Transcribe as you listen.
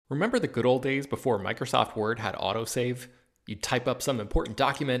Remember the good old days before Microsoft Word had autosave? You'd type up some important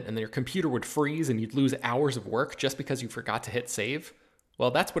document and then your computer would freeze and you'd lose hours of work just because you forgot to hit save?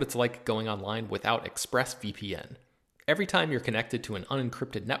 Well, that's what it's like going online without ExpressVPN. Every time you're connected to an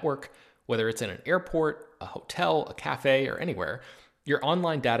unencrypted network, whether it's in an airport, a hotel, a cafe, or anywhere, your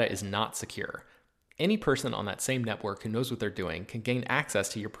online data is not secure. Any person on that same network who knows what they're doing can gain access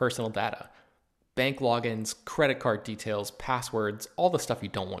to your personal data. Bank logins, credit card details, passwords, all the stuff you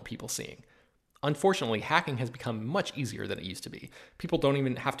don't want people seeing. Unfortunately, hacking has become much easier than it used to be. People don't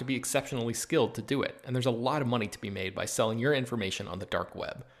even have to be exceptionally skilled to do it, and there's a lot of money to be made by selling your information on the dark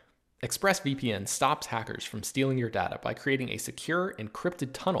web. ExpressVPN stops hackers from stealing your data by creating a secure, encrypted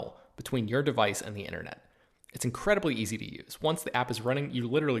tunnel between your device and the internet. It's incredibly easy to use. Once the app is running, you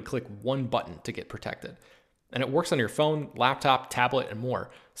literally click one button to get protected. And it works on your phone, laptop, tablet, and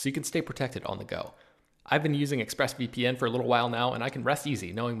more, so you can stay protected on the go. I've been using ExpressVPN for a little while now, and I can rest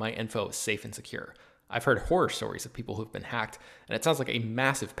easy knowing my info is safe and secure. I've heard horror stories of people who've been hacked, and it sounds like a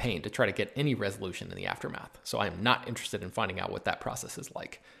massive pain to try to get any resolution in the aftermath, so I am not interested in finding out what that process is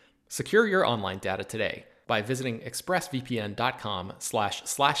like. Secure your online data today by visiting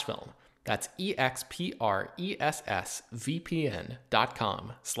expressvpn.com/film. That's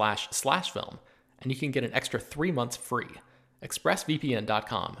expressvpn.com//film. And you can get an extra 3 months free.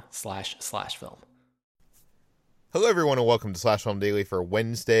 expressvpn.com//film. Hello, everyone, and welcome to Slash Film Daily for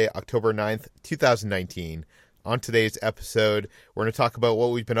Wednesday, October 9th, 2019. On today's episode, we're going to talk about what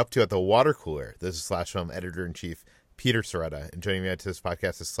we've been up to at the water cooler. This is Slash Film Editor-in-Chief Peter Sciretta, and joining me on this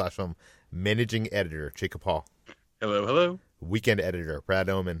podcast is Slash Film Managing Editor Jacob Hall. Hello, hello. Weekend Editor Brad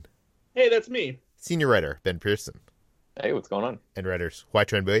Oman. Hey, that's me. Senior Writer Ben Pearson. Hey, what's going on? And Writers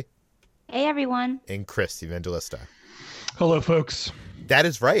Hoai-Tran Bui. Hey, everyone. And Chris Evangelista. Hello, folks. That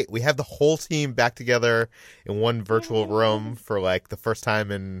is right. We have the whole team back together in one virtual room for like the first time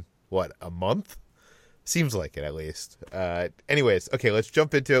in, a month? Seems like it, at least. Anyways, okay, let's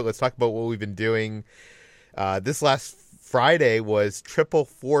jump into it. Let's talk about what we've been doing. This last Friday was Triple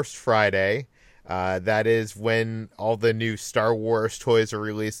Force Friday. That is when all the new Star Wars toys are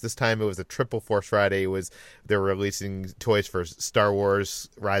released. This time it was a Triple Force Friday. They were releasing toys for Star Wars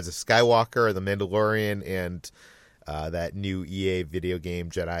Rise of Skywalker, The Mandalorian, and that new EA video game,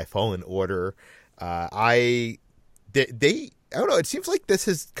 Jedi Fallen Order. I don't know, it seems like this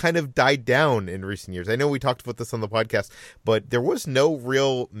has kind of died down in recent years. I know we talked about this on the podcast, but there was no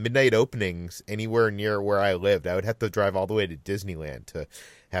real midnight openings anywhere near where I lived. I would have to drive all the way to Disneyland to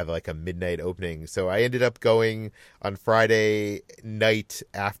have like a midnight opening. So I ended up going on Friday night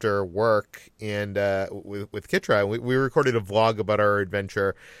after work and with Kitra. We recorded a vlog about our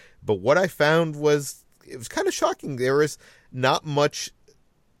adventure, but what I found was it was kind of shocking. There was not much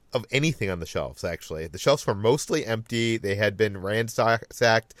of anything on the shelves, actually. The shelves were mostly empty. They had been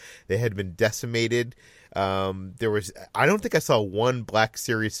ransacked. They had been decimated. I don't think I saw one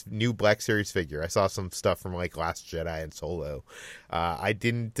new Black Series figure. I saw some stuff from like Last Jedi and Solo. I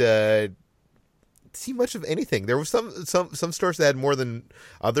didn't see much of anything. There was some stores that had more than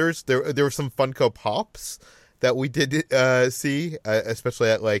others. There were some Funko Pops that we did see,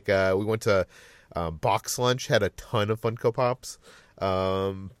 especially at we went to Box Lunch, had a ton of Funko Pops.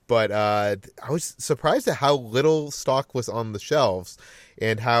 But I was surprised at how little stock was on the shelves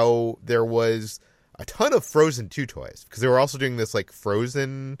and how there was a ton of Frozen 2 toys, because they were also doing this like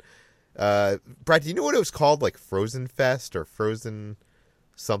Frozen. Brad, do you know what it was called? Like Frozen Fest or Frozen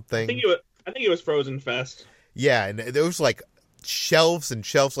something? I think it was Frozen Fest. Yeah, and there was like shelves and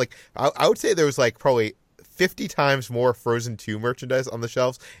shelves. Like I would say there was like probably 50 times more Frozen 2 merchandise on the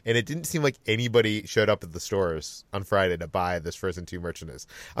shelves, and it didn't seem like anybody showed up at the stores on Friday to buy this Frozen 2 merchandise.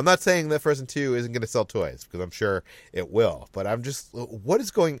 I'm not saying that Frozen 2 isn't going to sell toys, because I'm sure it will, but I'm just, Brad, what is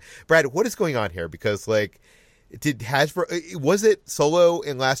going on here? Because, did Hasbro, was it Solo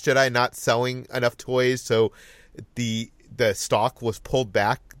and Last Jedi not selling enough toys, so the stock was pulled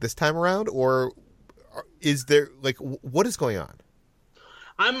back this time around, or is there, what is going on?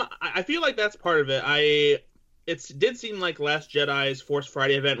 I feel like that's part of it. It did seem like Last Jedi's Force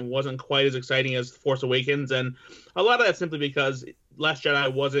Friday event wasn't quite as exciting as Force Awakens, and a lot of that's simply because Last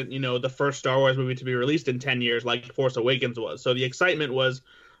Jedi wasn't, the first Star Wars movie to be released in 10 years like Force Awakens was. So the excitement was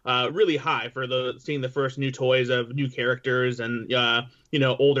really high for seeing the first new toys of new characters and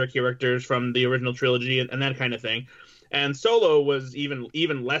older characters from the original trilogy and that kind of thing. And Solo was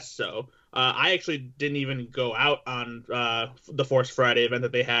even less so. I actually didn't even go out on the Force Friday event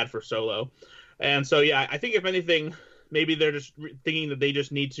that they had for Solo. And so, yeah, I think if anything, maybe they're just thinking that they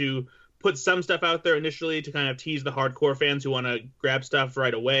just need to put some stuff out there initially to kind of tease the hardcore fans who want to grab stuff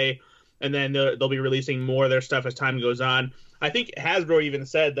right away. And then they'll be releasing more of their stuff as time goes on. I think Hasbro even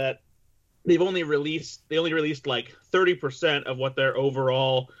said that they only released like 30% of what their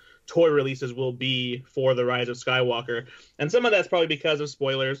overall toy releases will be for the Rise of Skywalker, and some of that's probably because of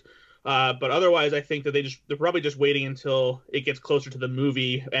spoilers. But otherwise, I think that they're probably just waiting until it gets closer to the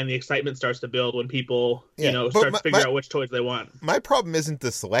movie and the excitement starts to build when people, start to figure out which toys they want. My problem isn't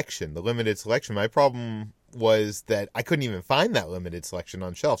the selection, the limited selection. My problem was that I couldn't even find that limited selection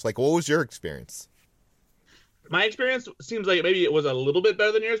on shelves. Like, what was your experience? My experience seems like maybe it was a little bit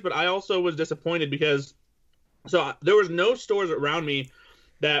better than yours, but I also was disappointed because there was no stores around me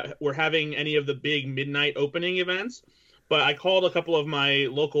that were having any of the big midnight opening events. But I called a couple of my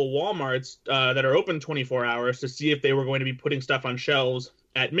local Walmarts that are open 24 hours to see if they were going to be putting stuff on shelves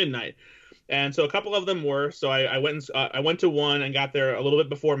at midnight. And so a couple of them were. So I went to one and got there a little bit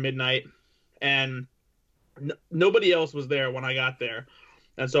before midnight, and nobody else was there when I got there.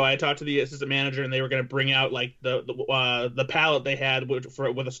 And so I talked to the assistant manager, and they were going to bring out like the palette they had with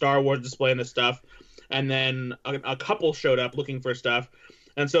a Star Wars display and this stuff. And then a couple showed up looking for stuff.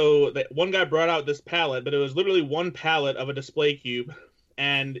 And so one guy brought out this palette, but it was literally one palette of a display cube,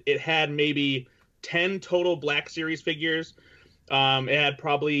 and it had maybe 10 total Black Series figures. It had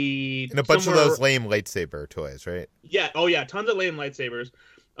probably and a bunch of those lame lightsaber toys, right? Yeah. Oh yeah, tons of lame lightsabers.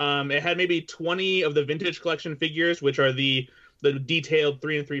 It had maybe 20 of the vintage collection figures, which are the detailed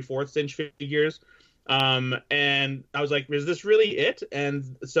 3 3/4 inch figures. And I was like, is this really it?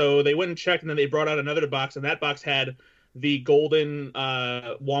 And so they went and checked, and then they brought out another box, and that box had the golden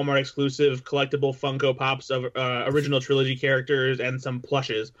Walmart exclusive collectible Funko Pops of original trilogy characters and some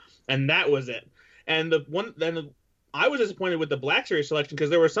plushes, and that was it. And I was disappointed with the Black Series selection because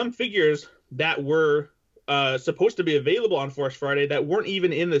there were some figures that were supposed to be available on Force Friday that weren't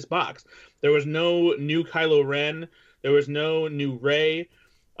even in this box. There was no new Kylo Ren, there was no new Rey.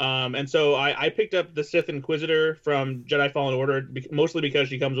 And so I picked up the Sith Inquisitor from Jedi Fallen Order, mostly because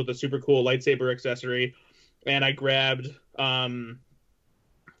she comes with a super cool lightsaber accessory. And I grabbed, what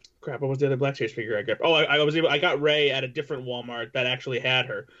was the other Black Series figure I grabbed? Oh, I got Rey at a different Walmart that actually had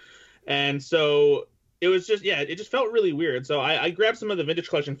her. And so it was just, it just felt really weird. So I grabbed some of the vintage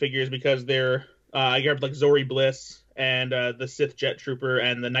collection figures because I grabbed like Zori Bliss and the Sith Jet Trooper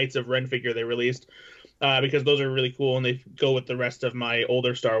and the Knights of Ren figure they released. Because those are really cool and they go with the rest of my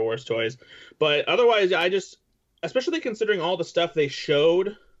older Star Wars toys. But otherwise, especially considering all the stuff they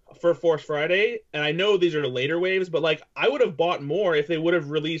showed for Force Friday, and I know these are later waves, but like I would have bought more if they would have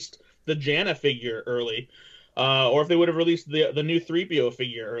released the Janna figure early, or if they would have released the new 3PO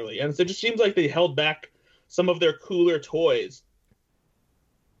figure early. And so it just seems like they held back some of their cooler toys.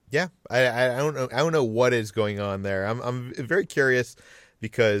 Yeah, I don't know what is going on there. I'm very curious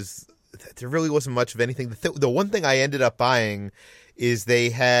because there really wasn't much of anything. The one thing I ended up buying is they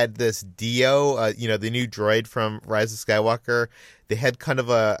had this Dio, the new droid from Rise of Skywalker. They had kind of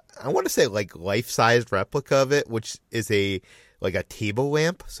I want to say like life-sized replica of it, which is a table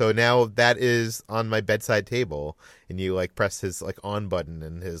lamp. So now that is on my bedside table, and you like press his like on button,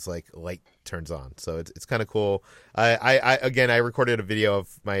 and his like light turns on. So it's kind of cool. I recorded a video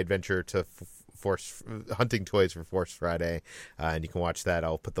of my adventure to Force hunting toys for Force Friday, and you can watch that.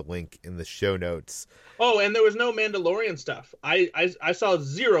 I'll put the link in the show notes. Oh, and there was no Mandalorian stuff. I saw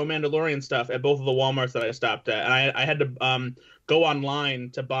zero Mandalorian stuff at both of the Walmarts that I stopped at. And I had to go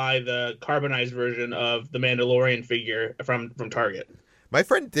online to buy the carbonized version of the Mandalorian figure from Target. My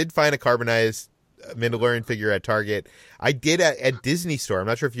friend did find a carbonized Mandalorian figure at Target. I did at Disney Store. I'm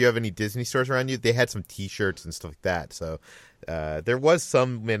not sure if you have any Disney stores around you. They had some T-shirts and stuff like that. So there was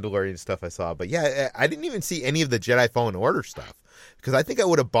some Mandalorian stuff I saw. But yeah, I didn't even see any of the Jedi Fallen Order stuff because I think I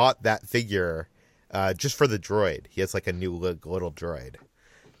would have bought that figure just for the droid. He has like a new little droid.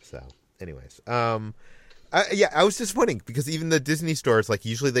 So anyways, I was disappointed because even the Disney stores, like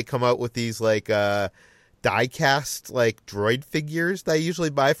usually they come out with these like die-cast like droid figures that I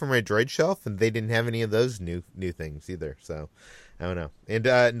usually buy from my droid shelf, and they didn't have any of those new things either. So I don't know.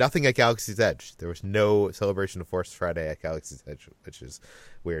 And nothing at Galaxy's Edge. There was no celebration of Force Friday at Galaxy's Edge, which is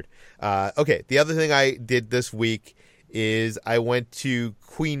weird. Okay, the other thing I did this week is I went to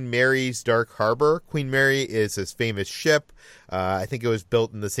Queen Mary's Dark Harbor. Queen Mary is this famous ship. I think it was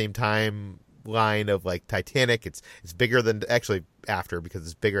built in the same time line of like Titanic. It's bigger than actually after because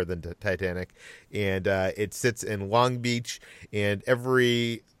it's bigger than Titanic, and it sits in Long Beach. And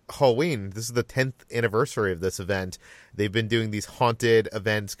every Halloween, this is the 10th anniversary of this event, they've been doing these haunted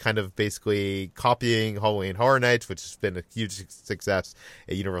events, kind of basically copying Halloween Horror Nights, which has been a huge success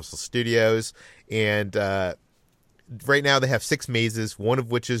at Universal Studios. And right now they have 6 mazes, one of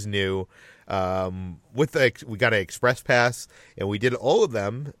which is new. With we got an express pass, and we did all of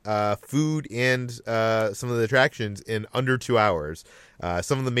them, food and some of the attractions in under 2 hours.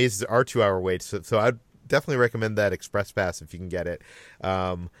 Some of the mazes are 2 hour waits, so I'd definitely recommend that express pass if you can get it.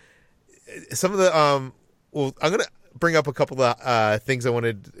 Some of the well, I'm gonna bring up a couple of things I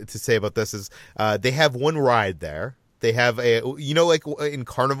wanted to say about this. Is they have one ride there. They have like in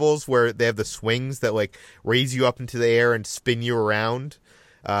carnivals where they have the swings that like raise you up into the air and spin you around.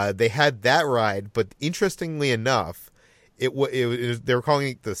 They had that ride, but interestingly enough, they were calling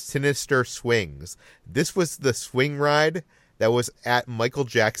it the Sinister Swings. This was the swing ride that was at Michael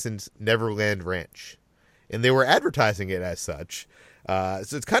Jackson's Neverland Ranch, and they were advertising it as such.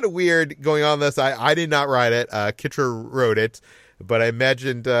 So it's kind of weird going on this. I did not ride it. Kitra rode it, but I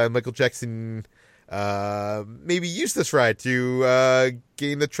imagined Michael Jackson maybe used this ride to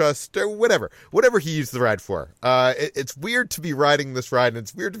gain the trust or whatever he used the ride for. It's weird to be riding this ride, and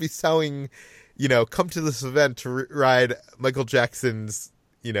it's weird to be selling, come to this event to ride Michael Jackson's,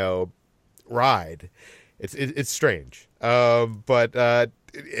 ride. It's strange, but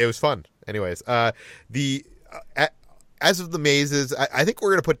it was fun. Anyways, as of the mazes, I think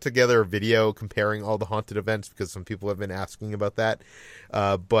we're going to put together a video comparing all the haunted events because some people have been asking about that.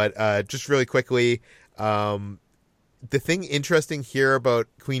 But just really quickly, the thing interesting here about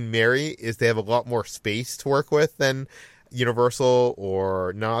Queen Mary is they have a lot more space to work with than Universal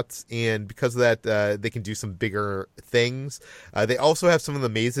or Knott's, and because of that, they can do some bigger things. They also have some of the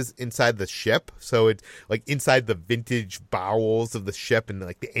mazes inside the ship, so it's like inside the vintage bowels of the ship and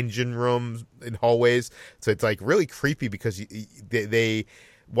like the engine rooms and hallways. So it's like really creepy because they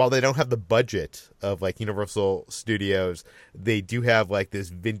while they don't have the budget of like Universal Studios, they do have like this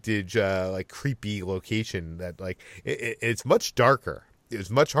vintage like creepy location that like it's much darker. It was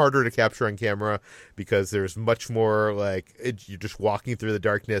much harder to capture on camera because there's much more like you're just walking through the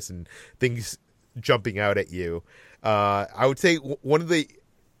darkness and things jumping out at you. I would say one of the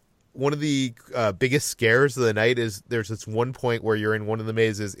biggest scares of the night is there's this one point where you're in one of the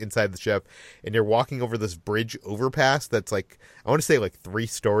mazes inside the ship and you're walking over this bridge overpass that's like, I want to say like 3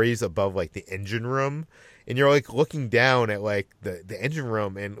 stories above like the engine room. And you're like looking down at like the engine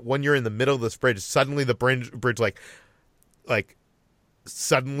room. And when you're in the middle of this bridge, suddenly the bridge like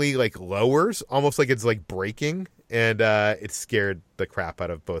suddenly like lowers, almost like it's like breaking, and it scared the crap out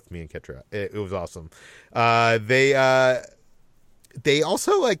of both me and Kitra. It was awesome. They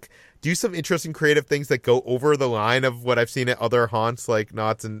also like do some interesting creative things that go over the line of what I've seen at other haunts like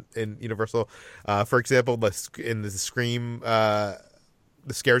Knott's and Universal. For example, in the Scream, the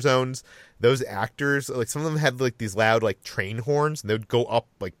scare zones, those actors, like some of them had like these loud like train horns, and they would go up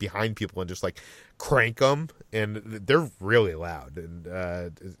like behind people and just like crank them, and they're really loud, and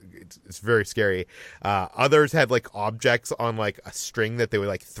it's very scary. Others had like objects on like a string that they would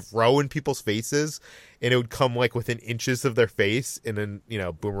like throw in people's faces, and it would come like within inches of their face and then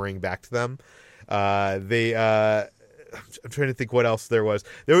boomerang back to them. I'm trying to think what else there was.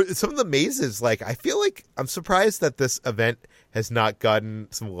 There were some of the mazes. Like, I feel like I'm surprised that this event has not gotten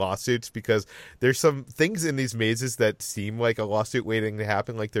some lawsuits, because there's some things in these mazes that seem like a lawsuit waiting to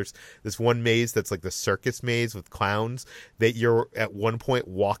happen. Like there's this one maze that's like the circus maze with clowns that you're at one point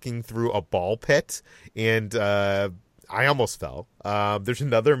walking through a ball pit, and I almost fell. There's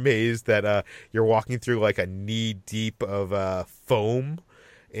another maze that you're walking through like a knee deep of foam.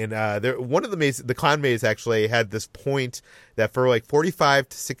 And one of the mazes, the clown maze, actually had this point that for like 45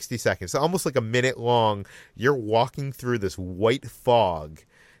 to 60 seconds, so almost like a minute long, you're walking through this white fog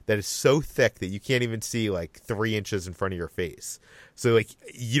that is so thick that you can't even see like 3 inches in front of your face. So like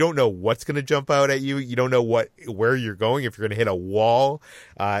you don't know what's going to jump out at you. You don't know where you're going, if you're going to hit a wall.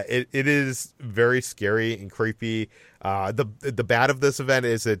 It is very scary and creepy. The bad of this event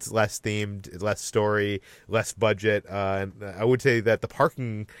is it's less themed, less story, less budget. And I would say that the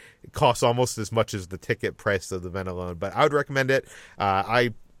parking costs almost as much as the ticket price of the event alone. But I would recommend it.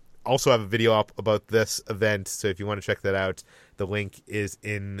 I also have a video up about this event, so if you want to check that out, the link is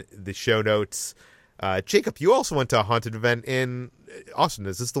in the show notes. Jacob, you also went to a haunted event in Austin.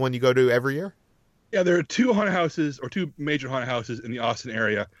 Is this the one you go to every year? Yeah, there are 2 haunted houses, or 2 major haunted houses in the Austin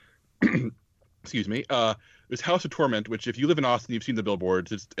area. Excuse me. There's House of Torment, which if you live in Austin, you've seen the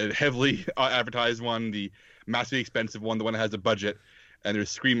billboards. It's a heavily advertised one, the massively expensive one, the one that has a budget. And there's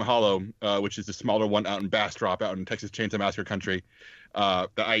Scream Hollow, which is the smaller one out in Bastrop, out in Texas Chainsaw Massacre country,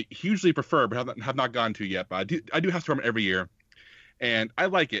 that I hugely prefer, but have not gone to yet. But I do House of Torment every year, and I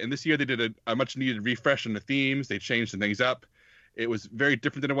like it. And this year they did a much needed refresh in the themes. They changed some things up. It was very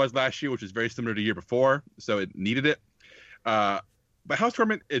different than it was last year, which is very similar to the year before, so it needed it. But House of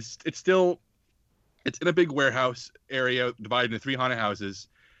Torment, it's in a big warehouse area divided into 3 haunted houses,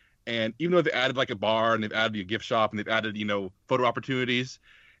 And even though they added like a bar and they've added a gift shop and they've added, photo opportunities,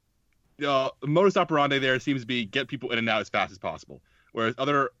 the modus operandi there seems to be get people in and out as fast as possible. Whereas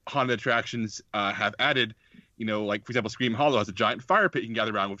other haunted attractions have added, like for example, Scream Hollow has a giant fire pit you can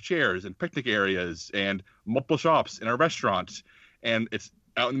gather around with chairs and picnic areas and multiple shops and a restaurant, and it's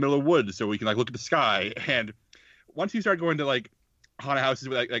out in the middle of the woods, so we can like look at the sky. And once you start going to like haunted houses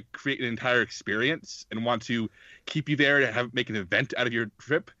with like create an entire experience and want to keep you there to make an event out of your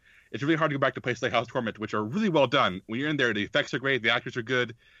trip, it's really hard to go back to places like House Torment, which are really well done. When you're in there, the effects are great, the actors are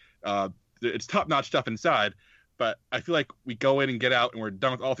good, it's top-notch stuff inside. But I feel like we go in and get out and we're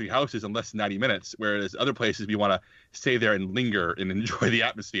done with all 3 houses in less than 90 minutes, whereas other places we want to stay there and linger and enjoy the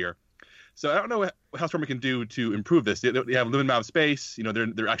atmosphere. So I don't know what House Torment can do to improve this. They have a limited amount of space.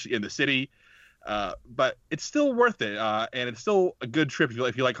 They're actually in the city, but it's still worth it, and it's still a good trip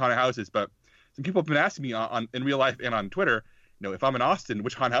if you like haunted houses. But some people have been asking me in real life and on Twitter, if I'm in Austin,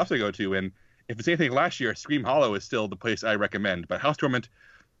 which haunted house do I go to? And if it's anything like last year, Scream Hollow is still the place I recommend. But House Torment,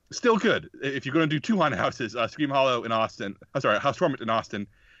 still good. If you're going to do 2 haunted houses, Scream Hollow in Austin, House Torment in Austin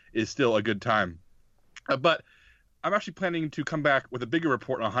is still a good time. But I'm actually planning to come back with a bigger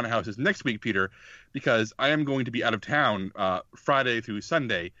report on haunted houses next week, Peter, because I am going to be out of town Friday through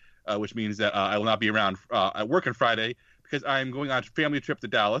Sunday, which means that I will not be around at work on Friday because I'm going on a family trip to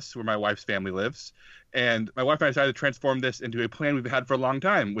Dallas, where my wife's family lives. And my wife and I decided to transform this into a plan we've had for a long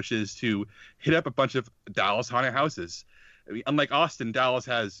time, which is to hit up a bunch of Dallas haunted houses. I mean, unlike Austin, Dallas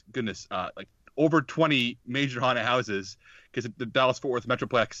has, like over 20 major haunted houses, because the Dallas-Fort Worth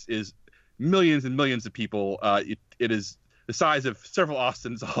Metroplex is millions and millions of people. It is the size of several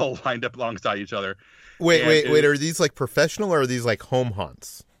Austins all lined up alongside each other. Wait. Are these like professional or are these like home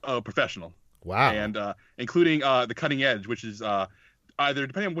haunts? Oh, professional. Wow. And including the Cutting Edge, which is either,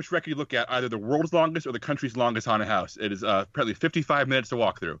 depending on which record you look at, either the world's longest or the country's longest haunted house. It is apparently 55 minutes to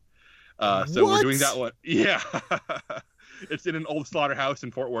walk through. So we're doing that one. Yeah. It's in an old slaughterhouse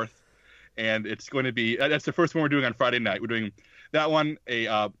in Fort Worth. And it's going to be, that's the first one we're doing on Friday night. We're doing that one,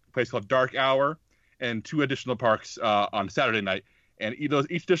 a place called Dark Hour, and 2 additional parks on Saturday night. And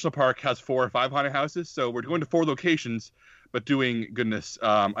each additional park has 4 or 5 haunted houses. So we're going to 4 locations, but doing,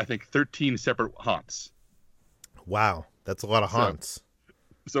 I think 13 separate haunts. Wow. That's a lot of haunts.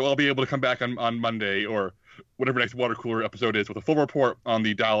 So I'll be able to come back on Monday or whatever next water cooler episode is with a full report on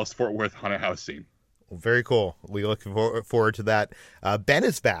the Dallas-Fort Worth haunted house scene. Well, very cool. We look forward to that. Ben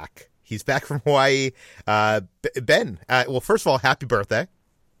is back. He's back from Hawaii. Ben, well, first of all, happy birthday.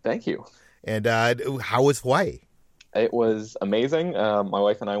 Thank you. And how was Hawaii? It was amazing. My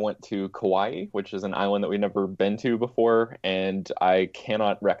wife and I went to Kauai, which is an island that we've never been to before, and I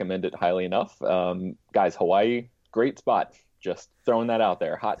cannot recommend it highly enough. Guys, Hawaii, great spot. Just throwing that out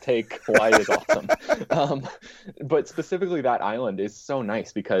there. Hot take, Hawaii is awesome. But specifically that island is so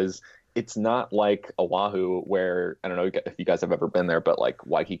nice because it's not like Oahu where, I don't know if you guys have ever been there, but like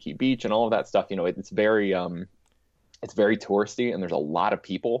Waikiki Beach and all of that stuff, it's very touristy and there's a lot of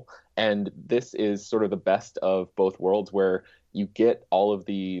people. And this is sort of the best of both worlds where you get all of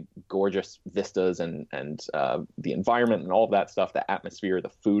the gorgeous vistas and the environment and all of that stuff, the atmosphere, the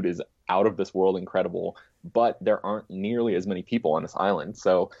food is out of this world incredible, but there aren't nearly as many people on this island.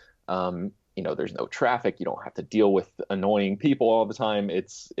 So, there's no traffic. You don't have to deal with annoying people all the time.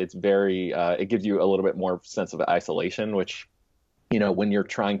 It's very, it gives you a little bit more sense of isolation, which, when you're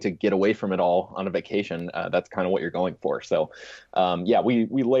trying to get away from it all on a vacation, that's kind of what you're going for. So,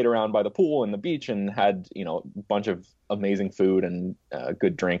 we laid around by the pool and the beach and had, a bunch of amazing food and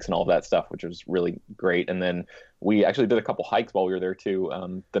good drinks and all of that stuff, which was really great. And then we actually did a couple hikes while we were there too.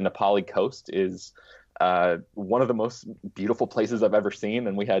 The Nepali coast is one of the most beautiful places I've ever seen.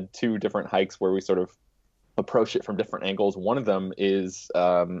 And we had 2 different hikes where we sort of approached it from different angles. One of them is,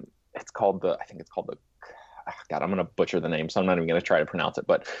 it's called the, God, I'm going to butcher the name, so I'm not even going to try to pronounce it.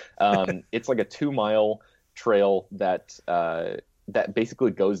 But it's like a 2-mile trail that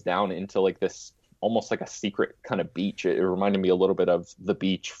basically goes down into like this, almost like a secret kind of beach. It reminded me a little bit of The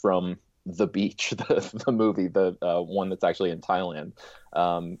Beach from The Beach, the movie, the one that's actually in Thailand.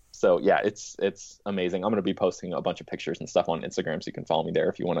 So yeah, it's amazing. I'm going to be posting a bunch of pictures and stuff on Instagram, so you can follow me there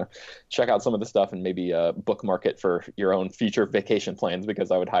if you want to check out some of the stuff and maybe bookmark it for your own future vacation plans,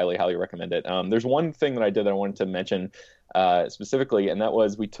 because I would highly, highly recommend it. There's one thing that I did that I wanted to mention specifically, and that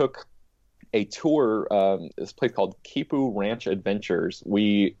was we took a tour, this place called Kipu Ranch Adventures.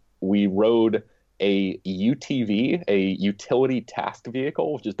 We rode a UTV, a utility task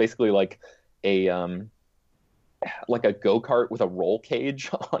vehicle, which is basically like a go-kart with a roll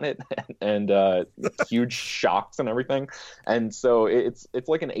cage on it and huge shocks and everything. And so it's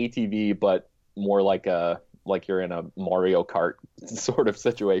like an ATV, but more like a like you're in a Mario Kart sort of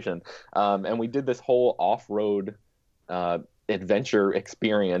situation. And we did this whole off-road adventure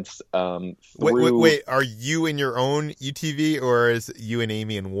experience through. Wait, are you in your own UTV, or is you and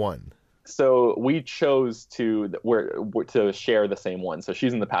Amy in one? So we chose to share the same one. So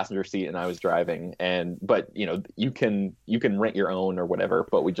she's in the passenger seat and I was driving. But you can rent your own or whatever.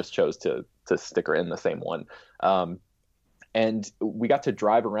 But we just chose to stick her in the same one. And we got to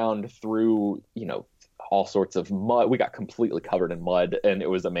drive around through all sorts of mud. We got completely covered in mud, and it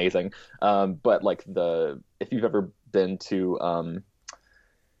was amazing. But like if you've ever been to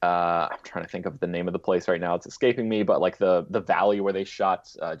I'm trying to think of the name of the place right now. It's escaping me, but like the valley where they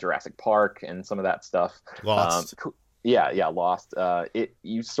shot Jurassic Park and some of that stuff. Lost. Yeah, Lost.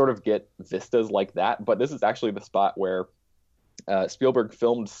 You sort of get vistas like that, but this is actually the spot where Spielberg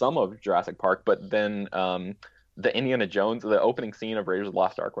filmed some of Jurassic Park, but then the Indiana Jones, the opening scene of Raiders of the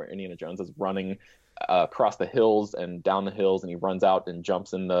Lost Ark, where Indiana Jones is running across the hills and down the hills, and he runs out and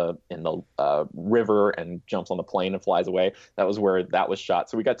jumps in the river and jumps on the plane and flies away. That was where that was shot.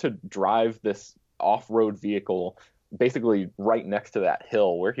 So we got to drive this off-road vehicle basically right next to that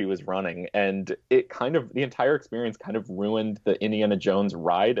hill where he was running, and the entire experience kind of ruined the Indiana Jones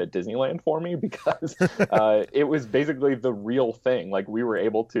ride at Disneyland for me, because it was basically the real thing. Like, we were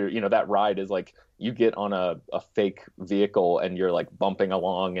able to, that ride is like you get on a fake vehicle and you're like bumping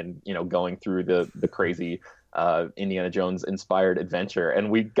along and going through the crazy Indiana Jones inspired adventure,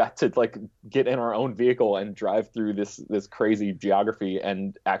 and we got to like get in our own vehicle and drive through this crazy geography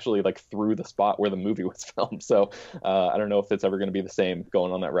and actually like through the spot where the movie was filmed. So I don't know if it's ever going to be the same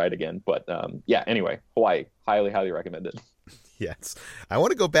going on that ride again, but anyway, Hawaii, highly recommended. Yes, I want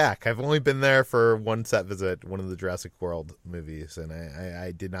to go back. I've only been there for one set visit, one of the Jurassic World movies, and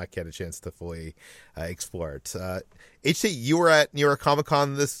I did not get a chance to fully explore it. HT, you were at New York Comic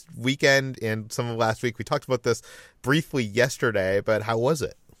Con this weekend and some of last week. We talked about this briefly yesterday, but how was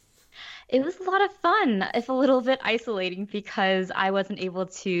it? It was a lot of fun, if a little bit isolating, because I wasn't able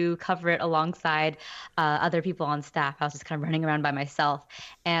to cover it alongside other people on staff. I was just kind of running around by myself,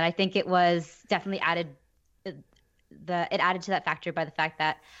 and I think it was definitely added to that factor by the fact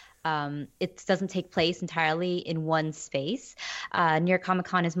that it doesn't take place entirely in one space. New York Comic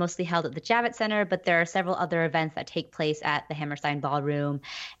Con is mostly held at the Javits Center, but there are several other events that take place at the Hammerstein Ballroom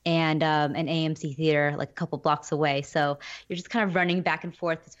and an AMC theater like a couple blocks away. So you're just kind of running back and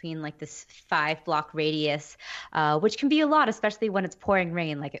forth between like this 5-block radius, which can be a lot, especially when it's pouring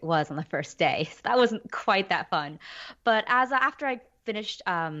rain like it was on the first day. So that wasn't quite that fun. But after I finished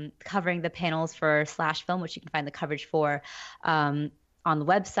covering the panels for Slash Film, which you can find the coverage for on the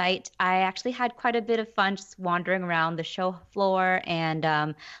website, I actually had quite a bit of fun just wandering around the show floor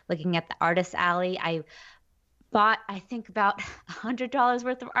and looking at the artist alley. I bought, I think, about $100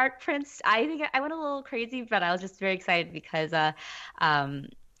 worth of art prints. I think I went a little crazy, but I was just very excited because I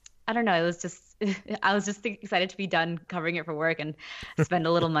don't know, it was just I was just excited to be done covering it for work and spend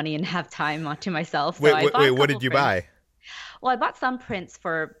a little money and have time to myself. So wait, what did you buy? Well, I bought some prints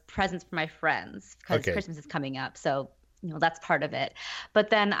for presents for my friends because Christmas is coming up. So, that's part of it. But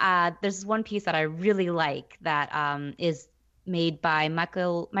then there's one piece that I really like that is made by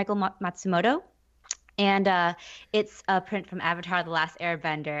Michael Matsumoto. And it's a print from Avatar: The Last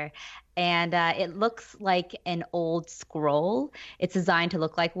Airbender. And it looks like an old scroll. It's designed to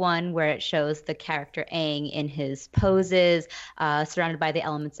look like one where it shows the character Aang in his poses, surrounded by the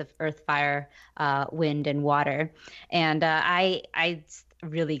elements of earth, fire, wind, and water. And I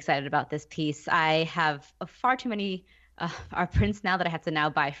really excited about this piece. I have far too many art prints now that I have to now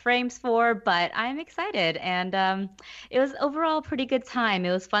buy frames for, but I'm excited. And it was overall a pretty good time.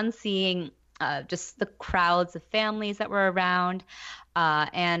 It was fun seeing just the crowds of families that were around,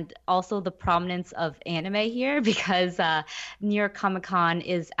 and also the prominence of anime here, because New York Comic Con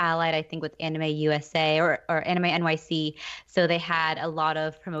is allied, I think, with Anime USA or Anime NYC. So they had a lot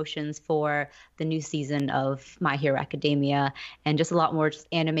of promotions for the new season of My Hero Academia and just a lot more just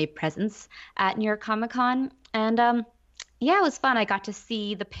anime presence at New York Comic Con. And yeah, it was fun. I got to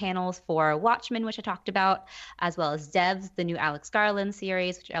see the panels for Watchmen, which I talked about, as well as Devs, the new Alex Garland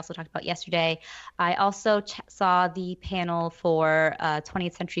series, which I also talked about yesterday. I also saw the panel for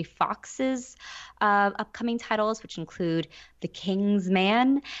 20th Century Fox's upcoming titles, which include The King's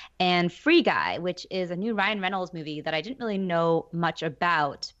Man and Free Guy, which is a new Ryan Reynolds movie that I didn't really know much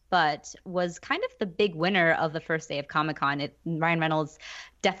about, but was kind of the big winner of the first day of Comic-Con. Ryan Reynolds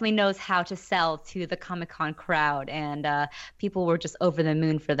definitely knows how to sell to the Comic-Con crowd, and people were just over the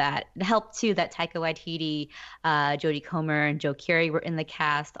moon for that. It helped, too, that Taika Waititi, Jodie Comer, and Joe Keery were in the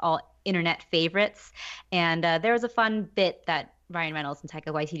cast, all internet favorites. And there was a fun bit that Ryan Reynolds and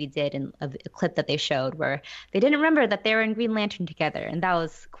Taika Waititi did in a clip that they showed where they didn't remember that they were in Green Lantern together, and that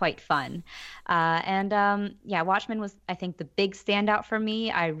was quite fun. Yeah, Watchmen was, I think, the big standout for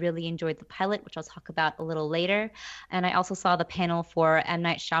me. I really enjoyed the pilot, which I'll talk about a little later, and I also saw the panel for M.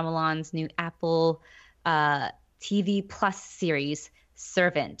 Night Shyamalan's new Apple TV Plus series,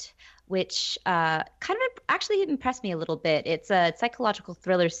 Servant, which kind of actually impressed me a little bit. It's a psychological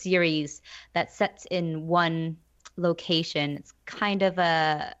thriller series that sets in one location. It's kind of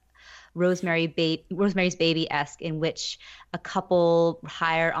a Rosemary's Baby-esque, in which a couple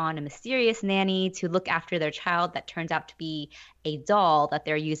hire on a mysterious nanny to look after their child that turns out to be a doll that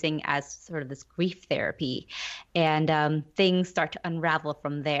they're using as sort of this grief therapy, and things start to unravel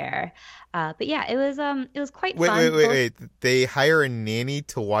from there. But yeah, it was quite fun. Wait! They hire a nanny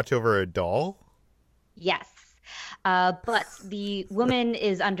to watch over a doll? Yes. But the woman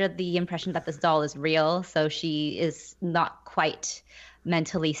is under the impression that this doll is real, so she is not quite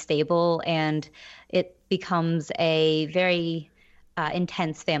mentally stable, and it becomes a very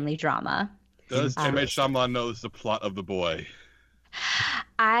intense family drama. Does M. Night Shyamalan know the plot of The Boy?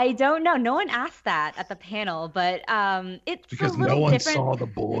 I don't know. No one asked that at the panel, but it's because a little no one different. saw The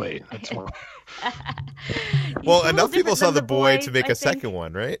Boy. That's why. Well, enough people saw The Boy to make a second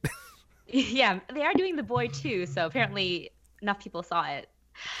one, right? Yeah, they are doing The Boy too, so apparently enough people saw it.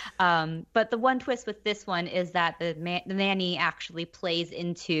 But the one twist with this one is that the nanny actually plays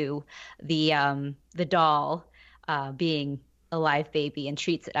into the doll being a live baby and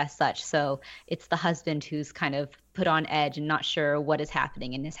treats it as such. So it's the husband who's kind of put on edge and not sure what is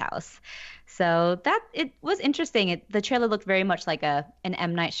happening in his house. So that it was interesting. The trailer looked very much like an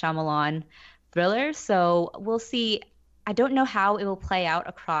M. Night Shyamalan thriller. So we'll see. I don't know how it will play out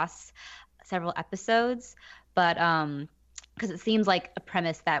across several episodes, but because it seems like a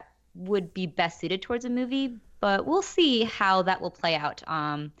premise that would be best suited towards a movie, but we'll see how that will play out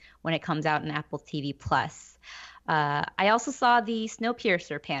when it comes out in Apple TV Plus. I also saw the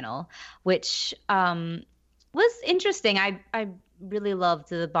Snowpiercer panel, which was interesting. I really loved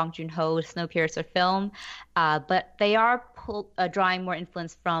the Bong Joon-ho Snowpiercer film, but they are drawing more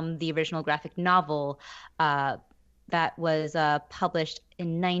influence from the original graphic novel that was published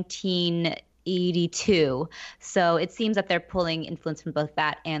in 1982. So it seems that they're pulling influence from both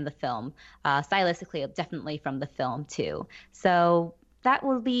that and the film. Stylistically, definitely from the film too. So that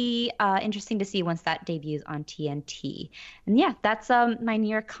will be interesting to see once that debuts on TNT. And yeah, that's my New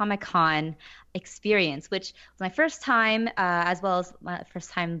York Comic Con experience, which was my first time, as well as my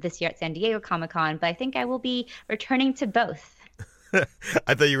first time this year at San Diego Comic Con. But I think I will be returning to both.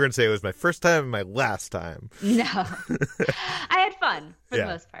 I thought you were going to say it was my first time and my last time. No. I had fun for the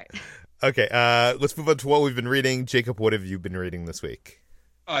most part. Okay, let's move on to what we've been reading. Jacob, what have you been reading this week?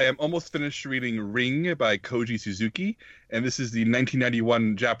 I am almost finished reading Ring by Koji Suzuki, and this is the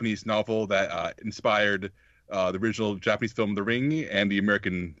 1991 Japanese novel that inspired the original Japanese film The Ring and the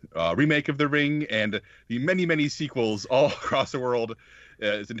American remake of The Ring and the many, many sequels all across the world.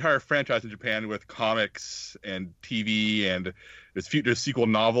 It's an entire franchise in Japan with comics and TV, and there's sequel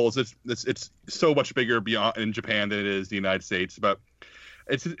novels. It's so much bigger beyond in Japan than it is the United States. But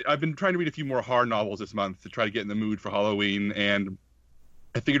I've been trying to read a few more horror novels this month to try to get in the mood for Halloween, and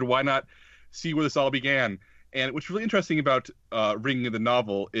I figured why not see where this all began. And what's really interesting about Ring the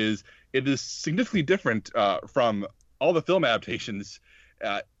novel is it is significantly different from all the film adaptations.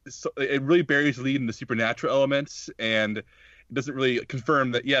 So it really buries the lead in the supernatural elements, and it doesn't really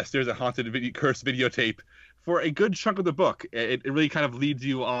confirm that, yes, there's a haunted cursed videotape for a good chunk of the book. It really kind of leads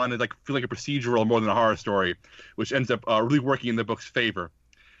you on as feel like a procedural more than a horror story, which ends up really working in the book's favor.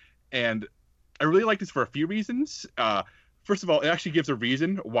 And I really like this for a few reasons. First of all, it actually gives a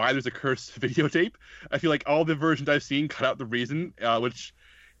reason why there's a cursed videotape. I feel like all the versions I've seen cut out the reason, which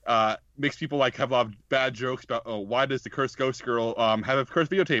makes people have a lot of bad jokes about, why does the cursed ghost girl have a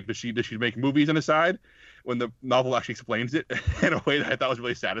cursed videotape? Does she make movies on the side? When the novel actually explains it in a way that I thought was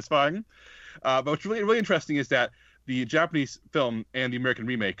really satisfying. But what's really, really interesting is that the Japanese film and the American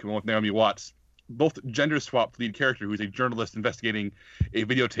remake, the one with Naomi Watts, both gender swapped the lead character, who's a journalist investigating a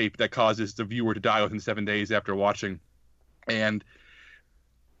videotape that causes the viewer to die within 7 days after watching. And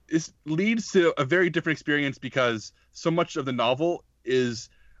this leads to a very different experience because so much of the novel is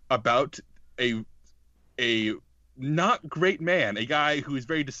about a not great man, a guy who is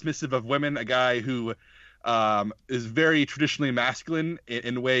very dismissive of women, a guy who is very traditionally masculine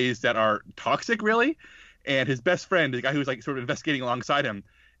in ways that are toxic, really. And his best friend, the guy who's sort of investigating alongside him,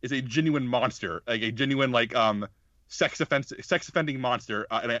 is a genuine monster, a genuine sex offending monster,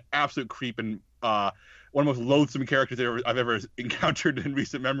 and an absolute creep and one of the most loathsome characters I've ever encountered in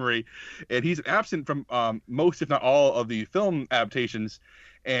recent memory, and he's absent from most, if not all, of the film adaptations.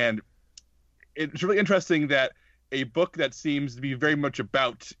 And it's really interesting that a book that seems to be very much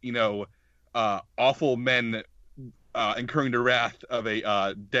about, awful men incurring the wrath of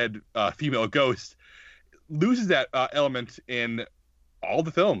a dead female ghost loses that element in all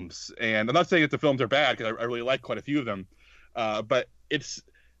the films. And I'm not saying that the films are bad, because I really like quite a few of them, but it's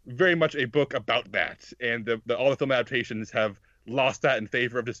very much a book about that. And all the film adaptations have lost that in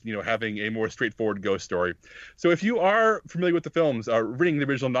favor of just having a more straightforward ghost story. So if you are familiar with the films, reading the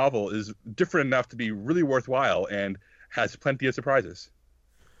original novel is different enough to be really worthwhile and has plenty of surprises.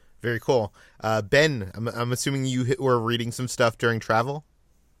 Very cool. Ben, I'm assuming you were reading some stuff during travel?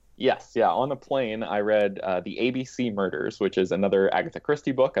 Yes, yeah. On the plane, I read The ABC Murders, which is another Agatha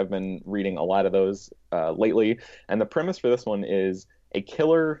Christie book. I've been reading a lot of those lately. And the premise for this one is a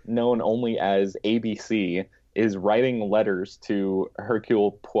killer known only as ABC is writing letters to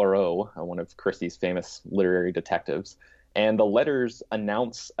Hercule Poirot, one of Christie's famous literary detectives. And the letters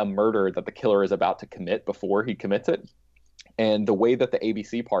announce a murder that the killer is about to commit before he commits it. And the way that the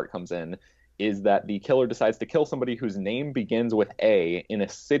ABC part comes in is that the killer decides to kill somebody whose name begins with A in a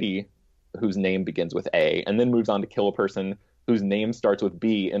city whose name begins with A, and then moves on to kill a person whose name starts with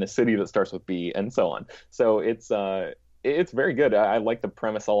B in a city that starts with B, and so on. So it's very good. I like the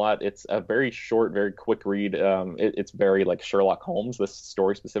premise a lot. It's a very short, very quick read. It's very like Sherlock Holmes, this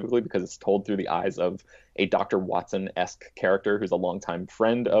story specifically, because it's told through the eyes of a Dr. Watson-esque character who's a longtime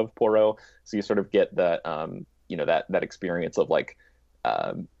friend of Poirot. So you sort of get that, that experience of like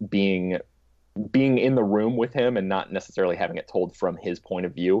being in the room with him and not necessarily having it told from his point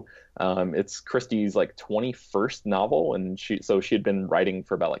of view. It's Christie's like 21st novel, and she had been writing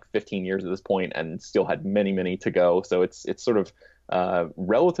for about like 15 years at this point and still had many, many to go. So it's sort of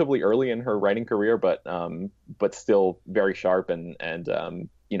relatively early in her writing career, but still very sharp, and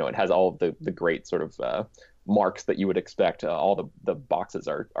it has all of the great sort of marks that you would expect. All the boxes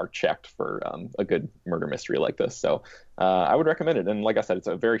are checked for a good murder mystery like this. So I would recommend it. And like I said, it's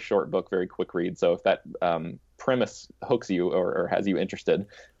a very short book, very quick read. So if that premise hooks you or has you interested,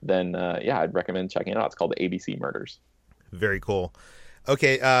 then I'd recommend checking it out. It's called The ABC Murders. Very cool.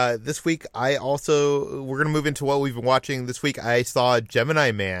 Okay, this week we're going to move into what we've been watching. This week I saw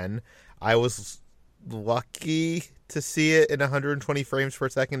Gemini Man. I was lucky to see it in 120 frames per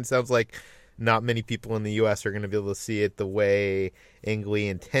second. It sounds like not many people in the U.S. are going to be able to see it the way Ang Lee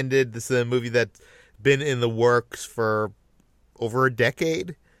intended. This is a movie that's been in the works for over a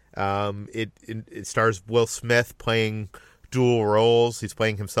decade. It stars Will Smith playing dual roles. He's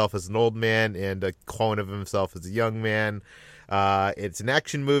playing himself as an old man and a clone of himself as a young man. It's an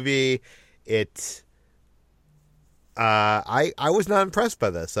action movie. I was not impressed by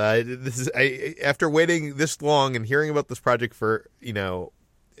this. After waiting this long and hearing about this project for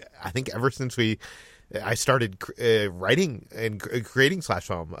I think ever since I started writing and creating Slash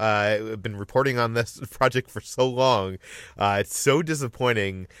Film. I've been reporting on this project for so long. It's so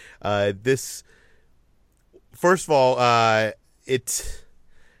disappointing. First of all,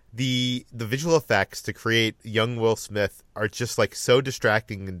 the visual effects to create young Will Smith are just like so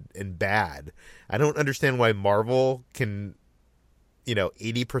distracting and bad. I don't understand why Marvel can,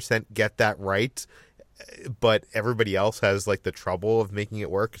 80% get that right, but everybody else has like the trouble of making it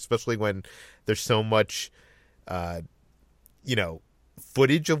work, especially when there's so much,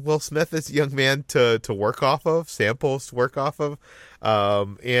 footage of Will Smith as a young man to work off of, samples to work off of.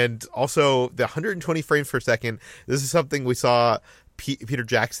 And also the 120 frames per second. This is something we saw Peter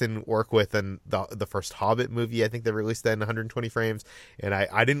Jackson work with in the first Hobbit movie. I think they released that in 120 frames, and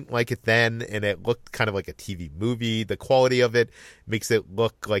I didn't like it then, and it looked kind of like a TV movie. The quality of it makes it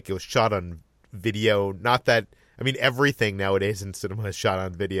look like it was shot on video. Not that, everything nowadays in cinema is shot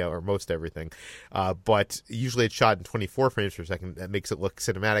on video, or most everything, but usually it's shot in 24 frames per second. That makes it look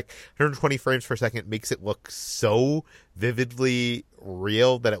cinematic. 120 frames per second makes it look so vividly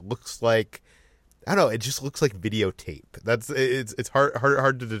real that it looks like, I don't know, it just looks like videotape. It's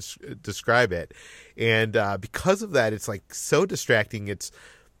hard to describe it, and because of that, it's like so distracting. It's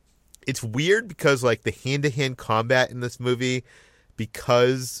weird because like the hand-to-hand combat in this movie,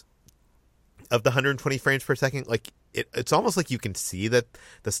 because of the 120 frames per second, like it's almost like you can see that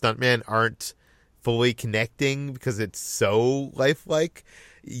the stuntmen aren't fully connecting because it's so lifelike.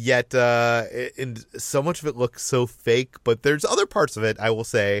 Yet, and so much of it looks so fake. But there's other parts of it, I will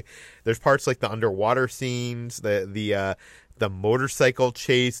say. There's parts like the underwater scenes, the motorcycle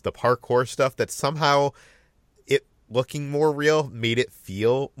chase, the parkour stuff that somehow it looking more real made it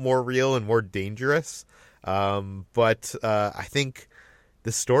feel more real and more dangerous. But I think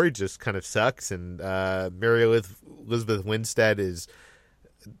the story just kind of sucks, and Mary Elizabeth Winstead is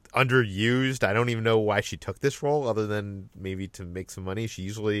underused. I don't even know why she took this role other than maybe to make some money. She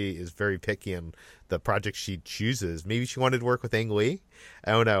usually is very picky on the projects she chooses. Maybe she wanted to work with Ang Lee.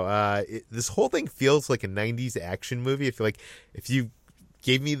 I don't know. This whole thing feels like a 90s action movie. I feel like if you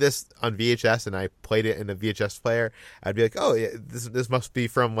gave me this on VHS and I played it in a VHS player, I'd be like, oh, yeah, this must be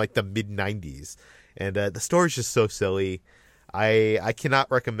from like the mid 90s. And the story's just so silly. I cannot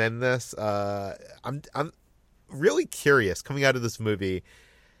recommend this. I'm really curious coming out of this movie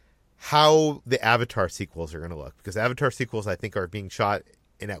how the Avatar sequels are going to look, because Avatar sequels I think are being shot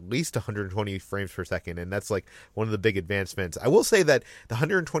in at least 120 frames per second, and that's like one of the big advancements. I will say that the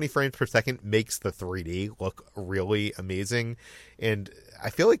 120 frames per second makes the 3D look really amazing, and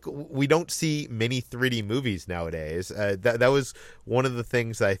I feel like we don't see many 3D movies nowadays. That was one of the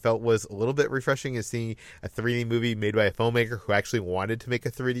things that I felt was a little bit refreshing, is seeing a 3D movie made by a filmmaker who actually wanted to make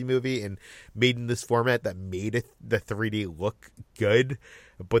a 3D movie and made in this format that made the 3D look good.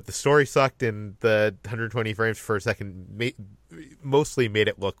 But the story sucked, and the 120 frames per second mostly made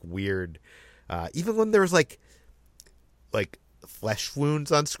it look weird. Even when there was like flesh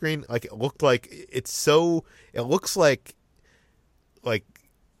wounds on screen, like it looked like it looks like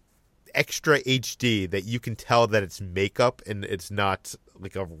extra HD that you can tell that it's makeup and it's not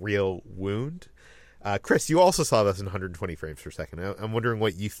like a real wound. Chris, you also saw this in 120 frames per second. I'm wondering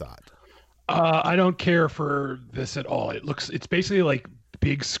what you thought. I don't care for this at all. It's basically like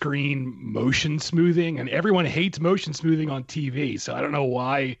big screen motion smoothing, and everyone hates motion smoothing on TV. So I don't know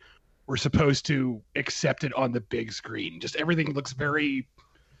why we're supposed to accept it on the big screen. Just everything looks very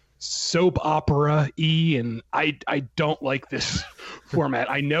soap opera-y, and I don't like this format.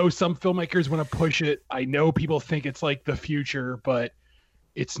 I know some filmmakers want to push it. I know people think it's like the future, but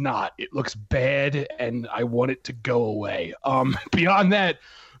it's not. It looks bad, and I want it to go away. Beyond that,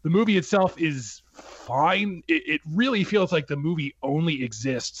 the movie itself is fine. It really feels like the movie only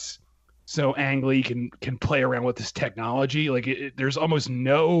exists so Ang Lee can play around with this technology. Like there's almost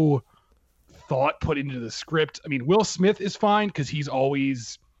no thought put into the script. I mean, Will Smith is fine because he's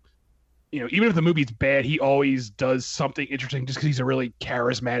always, even if the movie's bad, he always does something interesting just because he's a really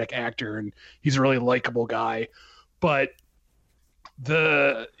charismatic actor and he's a really likable guy. But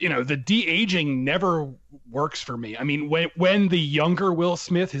the de-aging never works for me. I mean, when the younger Will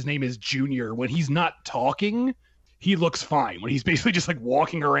Smith, his name is Junior, when he's not talking, he looks fine. When he's basically just like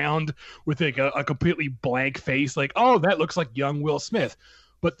walking around with like a completely blank face, like, oh, that looks like young Will Smith.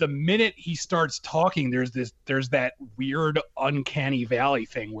 But the minute he starts talking, there's that weird uncanny valley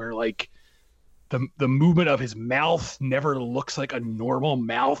thing where like the movement of his mouth never looks like a normal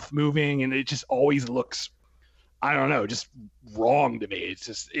mouth moving, and it just always looks, I don't know, just wrong to me. It's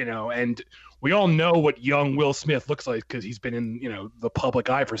just, and we all know what young Will Smith looks like because he's been in, the public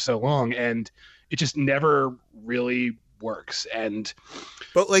eye for so long, and it just never really works.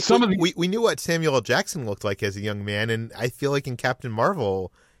 But like we knew what Samuel L. Jackson looked like as a young man, and I feel like in Captain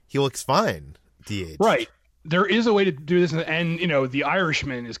Marvel, he looks fine, de-aged. Right. There is a way to do this, and, The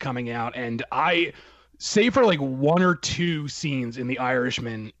Irishman is coming out, and I, save for like one or two scenes in The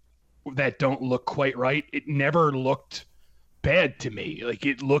Irishman that don't look quite right, it never looked bad to me. Like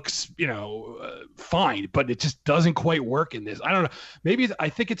it looks, fine, but it just doesn't quite work in this. I don't know. I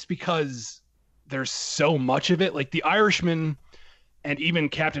think it's because there's so much of it. Like The Irishman and even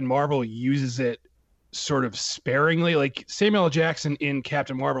Captain Marvel uses it sort of sparingly. Like Samuel L. Jackson in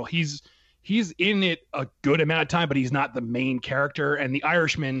Captain Marvel, he's in it a good amount of time, but he's not the main character. And The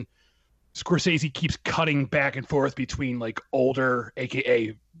Irishman, Scorsese keeps cutting back and forth between like older,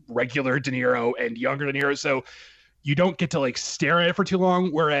 aka regular De Niro, and younger De Niro, so you don't get to like stare at it for too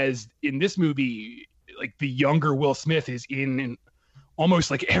long. Whereas in this movie, like the younger Will Smith is in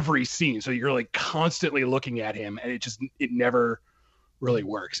almost like every scene, so you're like constantly looking at him, and it never really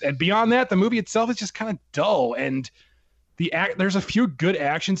works. And beyond that, the movie itself is just kind of dull, and there's a few good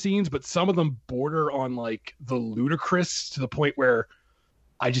action scenes, but some of them border on like the ludicrous to the point where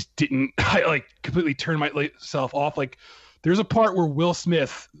I like completely turned myself off. Like there's a part where Will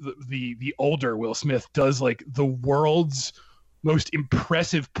Smith, the older Will Smith, does like the world's most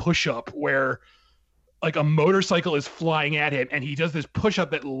impressive push-up where like a motorcycle is flying at him, and he does this push-up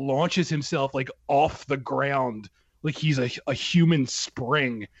that launches himself like off the ground like he's a human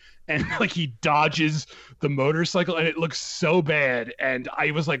spring, and like he dodges the motorcycle, and it looks so bad. And I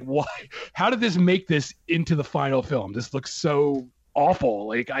was like, why? How did this make this into the final film? This looks so awful.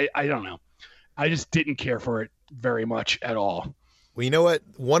 Like I don't know. I just didn't care for it very much at all. Well, you know what?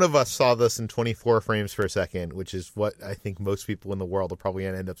 One of us saw this in 24 frames per second, which is what I think most people in the world are probably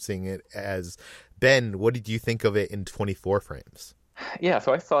going to end up seeing it as. Ben, what did you think of it in 24 frames? Yeah,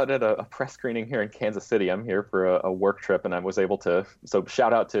 so I saw it at a press screening here in Kansas City. I'm here for a work trip, and I was able to. So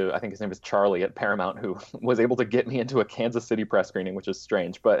shout out to, I think his name is Charlie at Paramount, who was able to get me into a Kansas City press screening, which is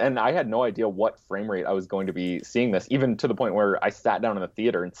strange. And I had no idea what frame rate I was going to be seeing this, even to the point where I sat down in the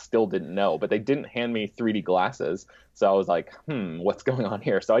theater and still didn't know. But they didn't hand me 3D glasses, so I was like, what's going on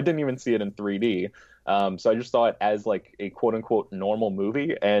here? So I didn't even see it in 3D. So I just saw it as like a quote unquote normal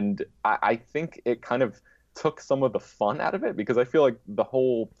movie, and I think it kind of took some of the fun out of it, because I feel like the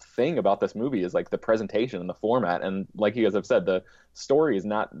whole thing about this movie is like the presentation and the format, and like you guys have said, the story is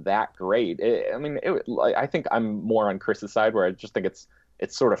not that great. I think I'm more on Chris's side, where I just think it's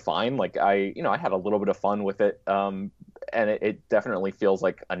sort of fine. Like I had a little bit of fun with it, and it definitely feels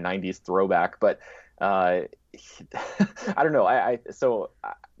like a 90s throwback, but I don't know.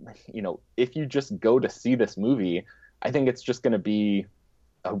 If you just go to see this movie, I think it's just going to be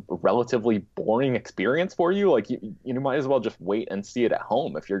a relatively boring experience for you. Like you might as well just wait and see it at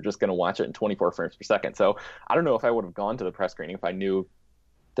home if you're just going to watch it in 24 frames per second. So I don't know if I would have gone to the press screening if I knew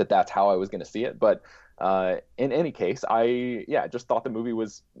that that's how I was going to see it. But in any case, I just thought the movie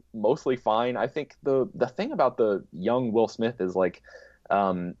was mostly fine. I think the thing about the young Will Smith is like,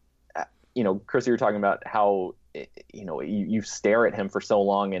 Chris, you were talking about how you stare at him for so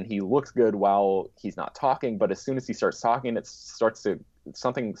long and he looks good while he's not talking, but as soon as he starts talking,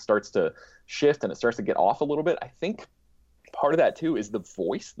 something starts to shift and it starts to get off a little bit. I think part of that too is the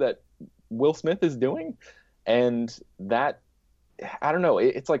voice that Will Smith is doing, and that, I don't know,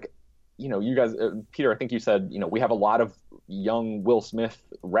 it's like, you guys, Peter, I think you said, we have a lot of young Will Smith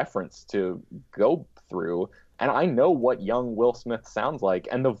reference to go through, and I know what young Will Smith sounds like,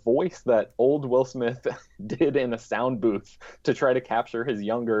 and the voice that old Will Smith did in a sound booth to try to capture his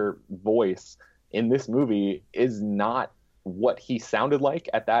younger voice in this movie is not what he sounded like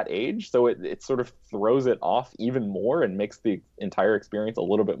at that age. So it sort of throws it off even more and makes the entire experience a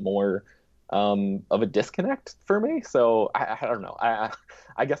little bit more of a disconnect for me. So I don't know.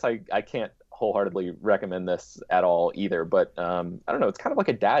 I guess I can't wholeheartedly recommend this at all either, but I don't know. It's kind of like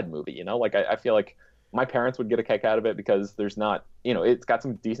a dad movie, like I feel like my parents would get a kick out of it because there's not, it's got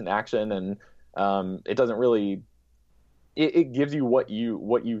some decent action, and it doesn't really, it gives you what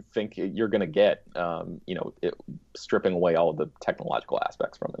you think you're going to get, stripping away all of the technological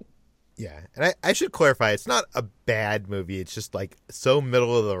aspects from it. Yeah, and I should clarify, it's not a bad movie. It's just like so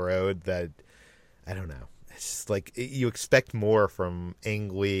middle of the road that, I don't know. It's just like you expect more from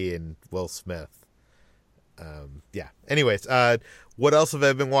Ang Lee and Will Smith. Anyways, what else have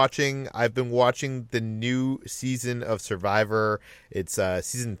I been watching? I've been watching the new season of Survivor. It's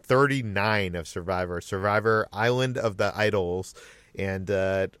season 39 of Survivor Island of the Idols. And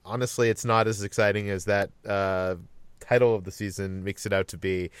honestly, it's not as exciting as that title of the season makes it out to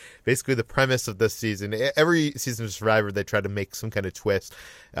be. Basically, the premise of this season, every season of Survivor, they try to make some kind of twist.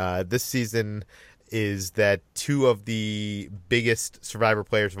 This season is that two of the biggest Survivor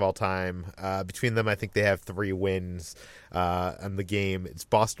players of all time, between them, I think they have 3 wins on the game. It's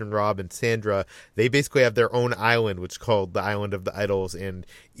Boston Rob and Sandra. They basically have their own island, which is called the Island of the Idols, and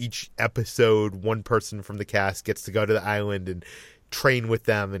each episode, one person from the cast gets to go to the island and train with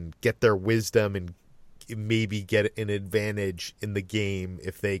them and get their wisdom and maybe get an advantage in the game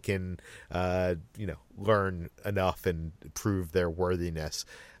if they can, learn enough and prove their worthiness.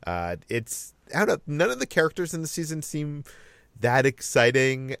 None of the characters in the season seem that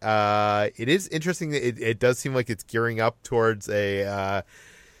exciting. It is interesting that it does seem like it's gearing up towards a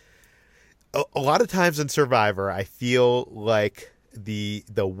lot of times in Survivor, I feel like the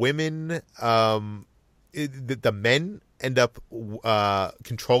women, the men end up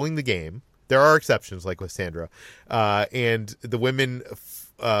controlling the game. There are exceptions, like with Sandra, and the women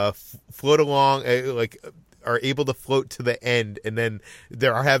float along, are able to float to the end, and then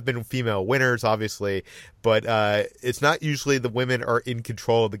there have been female winners, obviously, but it's not usually the women are in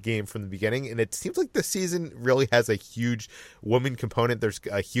control of the game from the beginning, and it seems like this season really has a huge woman component. There's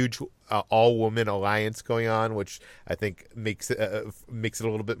a huge all-woman alliance going on, which I think makes it a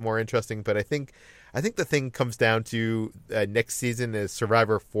little bit more interesting, but I think the thing comes down to next season is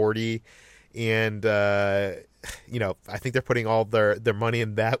Survivor 40, and I think they're putting all their money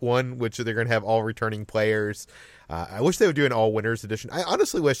in that one, which they're going to have all returning players. I wish they would do an all winners edition. I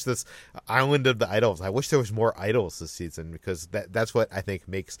honestly wish this Island of the Idols, I wish there was more idols this season, because that's what I think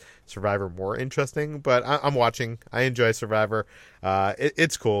makes Survivor more interesting. But I'm watching. I enjoy Survivor.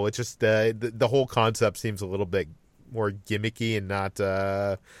 It's cool. It's just the whole concept seems a little bit more gimmicky and not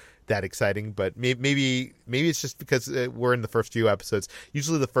that exciting, but maybe it's just because we're in the first few episodes.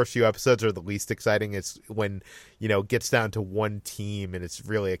 Usually the first few episodes are the least exciting. It's when it gets down to one team and it's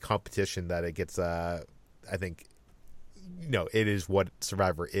really a competition that it gets I think it is what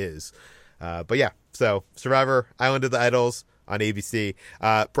Survivor is. But yeah, so Survivor, Island of the Idols on ABC.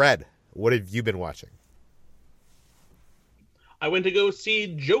 Brad, what have you been watching? I went to go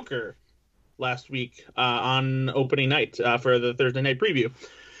see Joker last week on opening night for the Thursday night preview.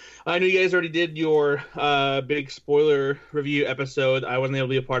 I know you guys already did your big spoiler review episode. I wasn't able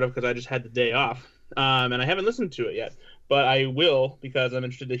to be a part of because I just had the day off. And I haven't listened to it yet. But I will, because I'm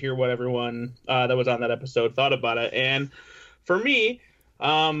interested to hear what everyone that was on that episode thought about it. And for me,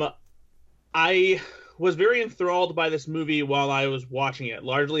 I was very enthralled by this movie while I was watching it,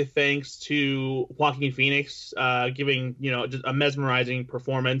 largely thanks to Joaquin Phoenix giving, just a mesmerizing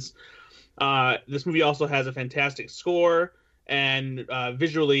performance. This movie also has a fantastic score, and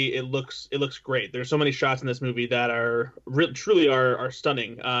visually it looks great. There's so many shots in this movie that are truly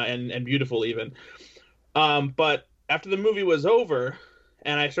stunning and beautiful even. But after the movie was over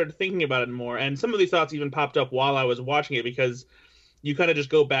and I started thinking about it more, and some of these thoughts even popped up while I was watching it, because you kind of just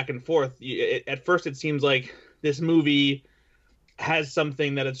go back and forth. At first, it seems like this movie has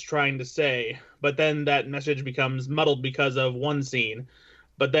something that it's trying to say, but then that message becomes muddled because of one scene.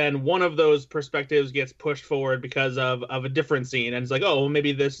 But then one of those perspectives gets pushed forward because of a different scene, and it's like, oh, well,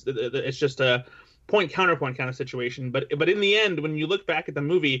 maybe it's just a point counterpoint kind of situation. But in the end, when you look back at the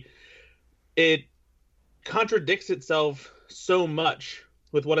movie, it contradicts itself so much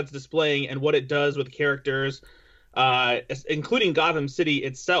with what it's displaying and what it does with characters, including Gotham City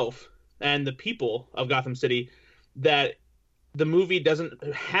itself and the people of Gotham City, that the movie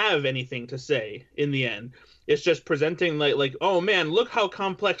doesn't have anything to say in the end. It's just presenting like, oh man, look how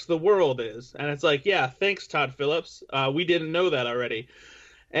complex the world is. And it's like, yeah, thanks, Todd Phillips. We didn't know that already.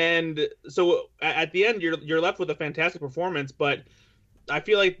 And so at the end, you're left with a fantastic performance, but I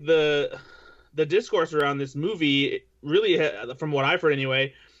feel like the discourse around this movie really, from what I've heard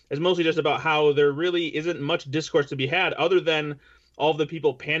anyway, is mostly just about how there really isn't much discourse to be had other than all of the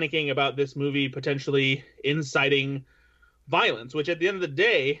people panicking about this movie potentially inciting violence, which at the end of the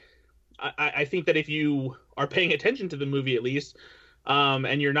day, I think that if you are paying attention to the movie at least,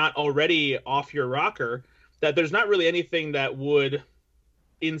 and you're not already off your rocker, that there's not really anything that would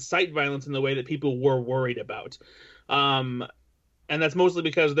incite violence in the way that people were worried about. And that's mostly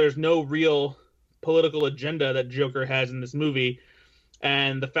because there's no real political agenda that Joker has in this movie.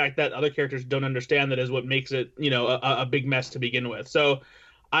 And the fact that other characters don't understand that is what makes it, a big mess to begin with. So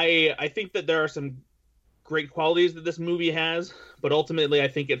I think that there are some great qualities that this movie has, but ultimately I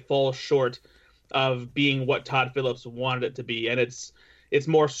think it falls short of being what Todd Phillips wanted it to be. And it's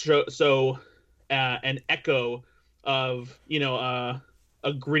more so an echo of,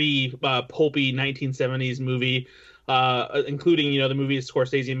 a gritty, pulpy 1970s movie, including, the movies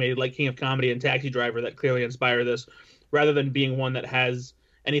Scorsese made like King of Comedy and Taxi Driver that clearly inspire this, rather than being one that has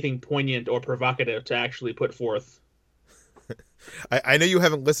anything poignant or provocative to actually put forth. I know you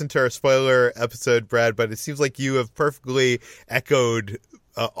haven't listened to our spoiler episode, Brad, but it seems like you have perfectly echoed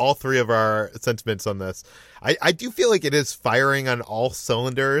all three of our sentiments on this. I do feel like it is firing on all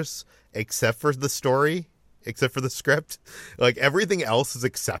cylinders except for the story, except for the script. Like, everything else is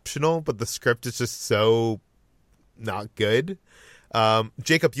exceptional, but the script is just so not good.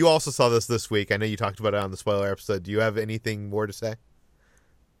 Jacob, you also saw this week. I know you talked about it on the spoiler episode. Do you have anything more to say?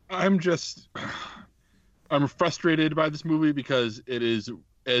 I'm frustrated by this movie because it is,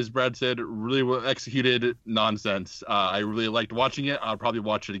 as Brad said, really well executed nonsense. I really liked watching it. I'll probably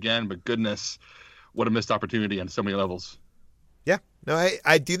watch it again, but goodness, what a missed opportunity on so many levels. Yeah, no,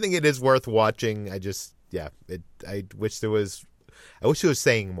 I do think it is worth watching. I wish it was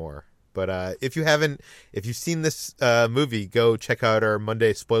saying more. But if you've seen this movie, go check out our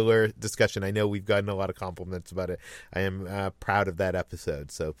Monday spoiler discussion. I know we've gotten a lot of compliments about it. I am proud of that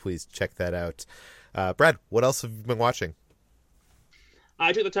episode, so please check that out. Brad, what else have you been watching?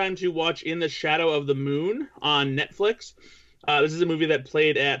 I took the time to watch In the Shadow of the Moon on Netflix. This is a movie that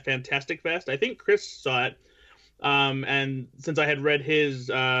played at Fantastic Fest. I think Chris saw it. And since I had read his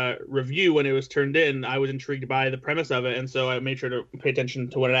review when it was turned in, I was intrigued by the premise of it, and so I made sure to pay attention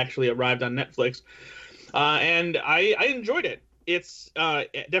to when it actually arrived on Netflix. And I enjoyed it. It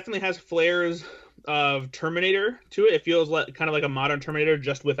definitely has flares of Terminator to it. It feels kind of like a modern Terminator,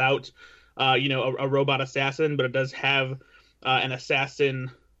 just without a robot assassin, but it does have an assassin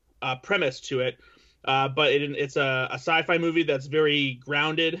premise to it. But it's a sci-fi movie that's very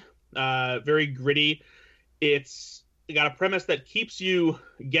grounded, very gritty. It's got a premise that keeps you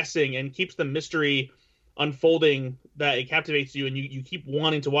guessing and keeps the mystery unfolding, that it captivates you and you keep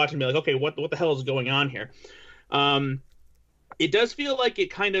wanting to watch and be like, okay, what the hell is going on here? It does feel like it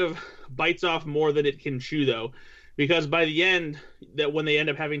kind of bites off more than it can chew, though, because by the end, that when they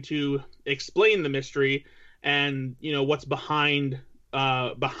end up having to explain the mystery and what's behind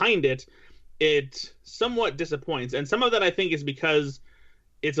it, it somewhat disappoints. And some of that I think is because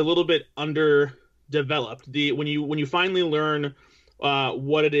it's a little bit underdeveloped. When you finally learn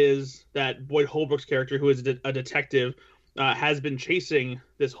what it is that Boyd Holbrook's character, who is a detective, has been chasing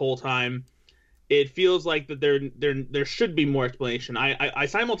this whole time, it feels like that there should be more explanation. I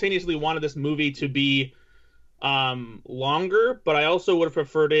simultaneously wanted this movie to be longer, but I also would have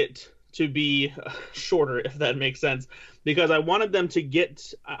preferred it to be shorter, if that makes sense, because I wanted them to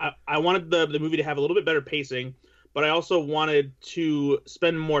get I wanted the movie to have a little bit better pacing, but I also wanted to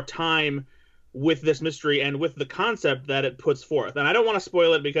spend more time with this mystery and with the concept that it puts forth. And I don't want to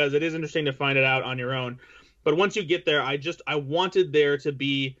spoil it because it is interesting to find it out on your own, but once you get there, I wanted there to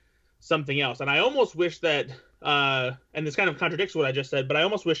be something else. And I almost wish that and this kind of contradicts what I just said, but I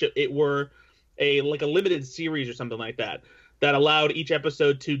almost wish it were a limited series or something like that allowed each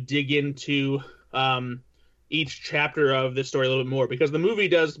episode to dig into each chapter of this story a little bit more, because the movie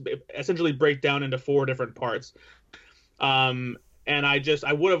does essentially break down into 4 different parts. And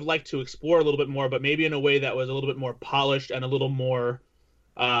I would have liked to explore a little bit more, but maybe in a way that was a little bit more polished and a little more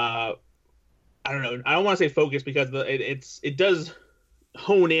I don't know, I don't want to say focused, because it does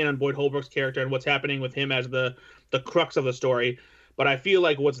hone in on Boyd Holbrook's character and what's happening with him as the crux of the story, but I feel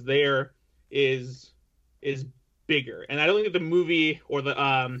like what's there is bigger, and I don't think that the movie or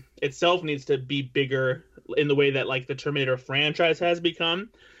the itself needs to be bigger in the way that like the Terminator franchise has become,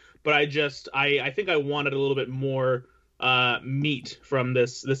 but I think I wanted a little bit more meat from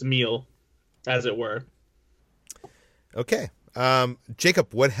this meal, as it were. Okay,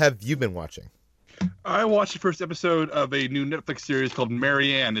 Jacob, what have you been watching? I watched the first episode of a new Netflix series called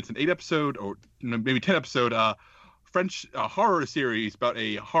Marianne. It's an 8-episode or maybe 10-episode French horror series about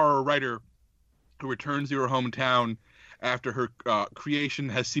a horror writer who returns to her hometown after her creation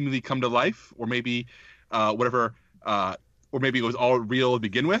has seemingly come to life, or maybe or maybe it was all real to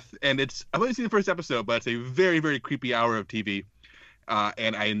begin with. And I've only seen the first episode, but it's a very, very creepy hour of TV,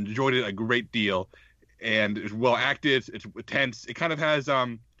 and I enjoyed it a great deal. And it's well acted, it's tense. It kind of has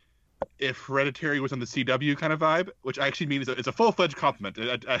if Hereditary was on the CW kind of vibe, which I actually mean it's a full-fledged compliment.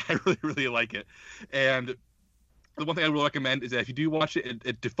 I really, really like it. And the one thing I will recommend is that if you do watch it,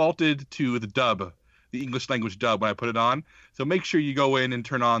 it defaulted to the dub, the English language dub, when I put it on. So make sure you go in and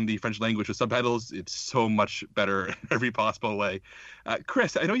turn on the French language with subtitles. It's so much better in every possible way.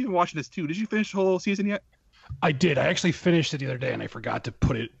 Chris, I know you've been watching this too. Did you finish the whole season yet? I did. I actually finished it the other day, and I forgot to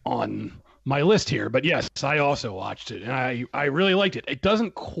put it on my list here. But yes, I also watched it, and I really liked it. It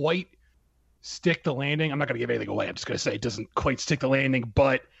doesn't quite stick the landing. I'm not going to give anything away. I'm just going to say it doesn't quite stick the landing,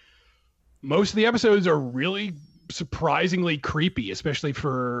 but most of the episodes are really surprisingly creepy, especially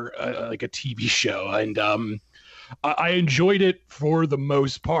for like a TV show. And I enjoyed it for the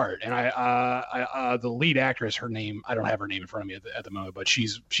most part. And I the lead actress, her name, I don't have her name in front of me at the moment, but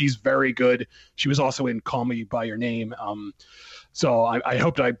she's very good. She was also in Call Me by Your Name. So I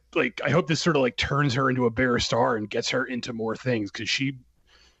hope this sort of like turns her into a bigger star and gets her into more things, because she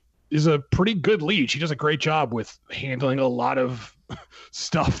is a pretty good lead. She does a great job with handling a lot of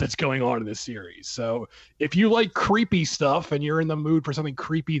stuff that's going on in this series. So if you like creepy stuff and you're in the mood for something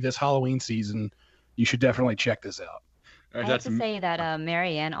creepy this Halloween season, you should definitely check this out. I have to say that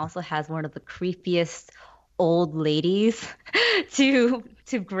Marianne also has one of the creepiest old ladies to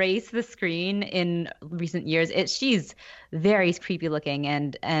grace the screen in recent years. She's very creepy looking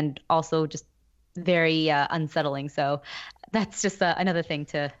and also just very unsettling. So that's just another thing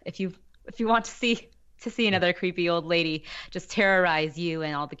to, if you want to see another creepy old lady just terrorize you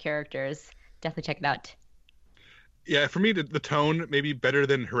and all the characters, definitely check it out. Yeah, for me, the tone, maybe better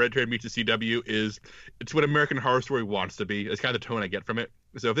than Hereditary meets the CW, it's what American Horror Story wants to be. It's kind of the tone I get from it.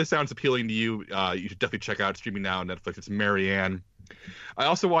 So if this sounds appealing to you, you should definitely check out streaming now on Netflix. It's Marianne. I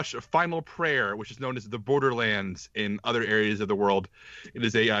also watched Final Prayer, which is known as The Borderlands in other areas of the world. It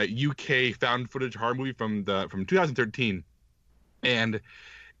is a UK found footage horror movie from 2013. And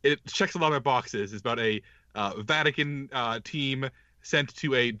it checks a lot of my boxes. It's about a Vatican team sent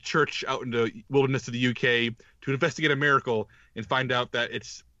to a church out in the wilderness of the UK to investigate a miracle and find out that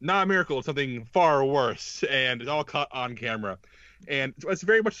it's not a miracle, it's something far worse, and it's all caught on camera. And it's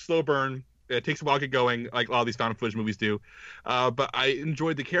very much a slow burn. It takes a while to get going, like a lot of these found footage movies do. But I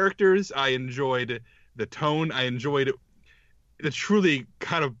enjoyed the characters. I enjoyed the tone. I enjoyed the truly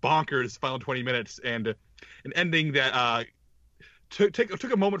kind of bonkers final 20 minutes and an ending that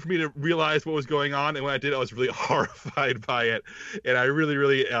took a moment for me to realize what was going on, and when I did, I was really horrified by it, and I really,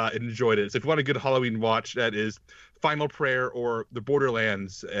 really enjoyed it. So if you want a good Halloween watch, that is Final Prayer or The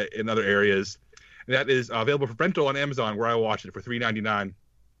Borderlands in other areas. And that is available for rental on Amazon, where I watched it for $3.99.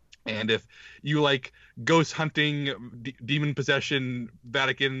 And if you like ghost hunting, demon possession,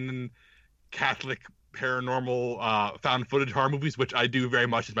 Vatican, Catholic, paranormal, found footage horror movies, which I do very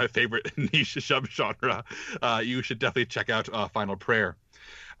much, is my favorite niche subgenre, you should definitely check out Final Prayer.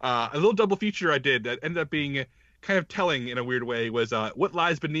 A little double feature I did that ended up being kind of telling in a weird way was What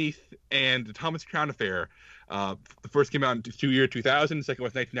Lies Beneath and The Thomas Crown Affair. The first came out in 2000, the second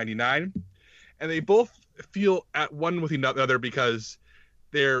was 1999. And they both feel at one with another because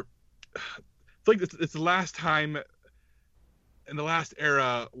it's like it's the last time in the last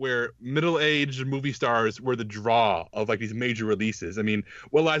era where middle-aged movie stars were the draw of like these major releases. I mean,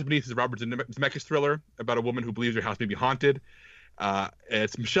 What Lies Beneath is Robert Zemeckis thriller about a woman who believes her house may be haunted.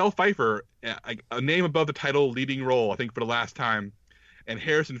 It's Michelle Pfeiffer, a name above the title, leading role, I think, for the last time, and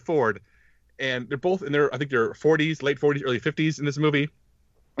Harrison Ford. And they're both in their, I think they're 40s, late 40s, early 50s in this movie.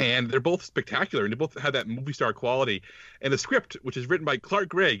 And they're both spectacular, and they both have that movie star quality. And the script, which is written by Clark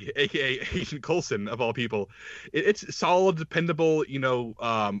Gregg, a.k.a. Agent Coulson, of all people, it's solid, dependable,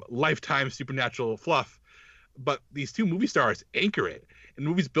 lifetime supernatural fluff. But these two movie stars anchor it. And the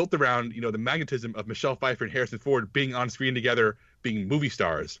movie's built around, the magnetism of Michelle Pfeiffer and Harrison Ford being on screen together, being movie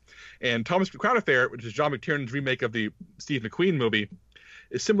stars. And Thomas Crown Affair, which is John McTiernan's remake of the Steve McQueen movie,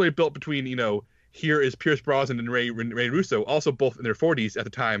 is similarly built between, here is Pierce Brosnan and Ray Russo, also both in their 40s at the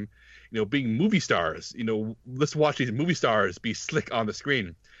time, being movie stars. Let's watch these movie stars be slick on the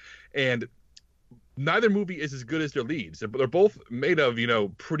screen. And neither movie is as good as their leads. They're both made of,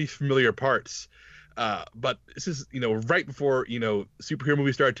 pretty familiar parts. But this is, right before, superhero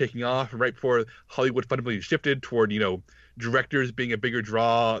movies started taking off, right before Hollywood fundamentally shifted toward, directors being a bigger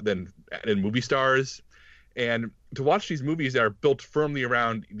draw than movie stars. And to watch these movies that are built firmly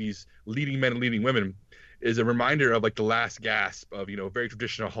around these leading men and leading women is a reminder of like the last gasp of, very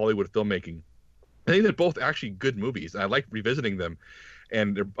traditional Hollywood filmmaking. I think they're both actually good movies. I like revisiting them.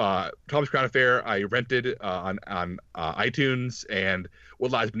 And Thomas Crown Affair I rented on iTunes, and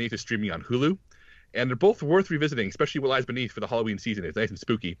What Lies Beneath is streaming on Hulu. And they're both worth revisiting, especially What Lies Beneath for the Halloween season. It's nice and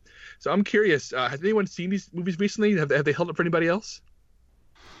spooky. So I'm curious, has anyone seen these movies recently? Have they held up for anybody else?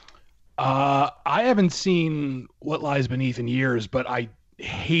 I haven't seen What Lies Beneath in years, but I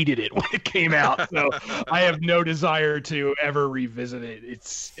hated it when it came out. So I have no desire to ever revisit it.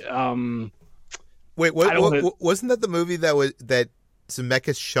 It's wait, wasn't that the movie that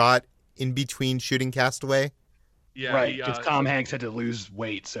Zemeckis shot in between shooting Castaway? Yeah, right. Because Tom Hanks had to lose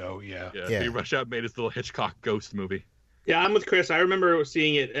weight, so yeah. He rushed out and made his little Hitchcock ghost movie. Yeah, I'm with Chris. I remember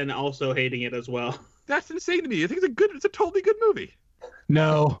seeing it and also hating it as well. That's insane to me. I think it's a totally good movie.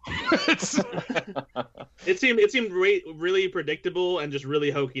 No. It seemed really predictable and just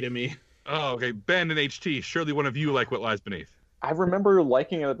really hokey to me. Oh, okay. Ben and HT, surely one of you like What Lies Beneath. I remember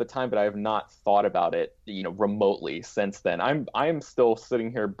liking it at the time, but I have not thought about it, remotely since then. I am still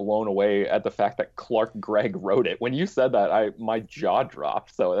sitting here blown away at the fact that Clark Gregg wrote it. When you said that, my jaw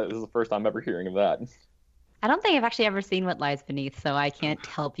dropped. So this is the first time ever hearing of that. I don't think I've actually ever seen What Lies Beneath, so I can't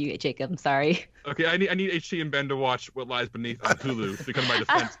help you, Jacob. I'm sorry. Okay, I need HT and Ben to watch What Lies Beneath on Hulu to become my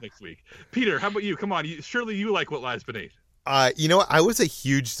defense next week. Peter, how about you? Come on, surely you like What Lies Beneath. I was a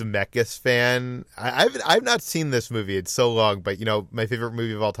huge Zemeckis fan. I've not seen this movie. It's so long, but my favorite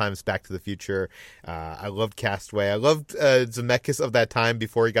movie of all time is Back to the Future. I loved Castaway. I loved Zemeckis of that time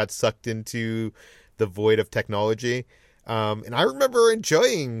before he got sucked into the void of technology. And I remember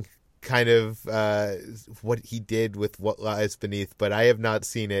enjoying kind of what he did with What Lies Beneath, but I have not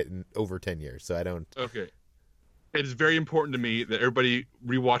seen it in over 10 years, so I don't. Okay. It is very important to me that everybody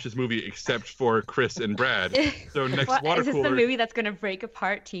rewatch this movie except for Chris and Brad. So next water cooler. Is this the movie that's going to break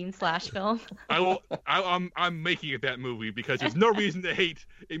apart teen/film? I'm making it that movie because there's no reason to hate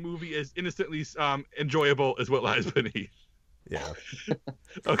a movie as innocently enjoyable as What Lies Beneath. Yeah.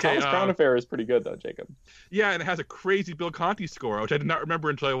 Okay. Thomas Crown Affair is pretty good though, Jacob. Yeah, and it has a crazy Bill Conti score, which I did not remember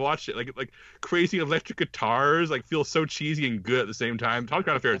until I watched it. Like crazy electric guitars, feels so cheesy and good at the same time. Thomas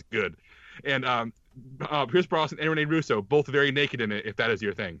Crown Affair is good, and Pierce Brosnan and Rene Russo both very naked in it, if that is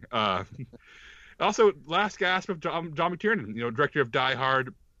your thing. Also, last gasp of John McTiernan, director of Die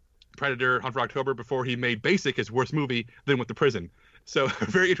Hard, Predator, Hunt for October, before he made Basic his worst movie, then went to prison. So a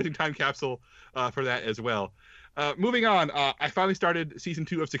very interesting time capsule for that as well. Moving on, I finally started season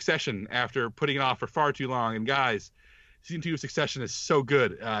 2 of Succession after putting it off for far too long. And guys, season 2 of Succession is so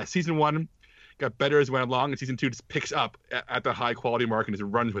good. Season 1 got better as it went along, and season 2 just picks up at the high quality mark and just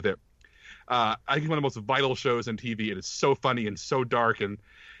runs with it. I think it's one of the most vital shows on TV. It is so funny and so dark, and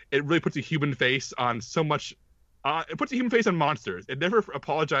it really puts a human face on so much. It puts a human face on monsters. It never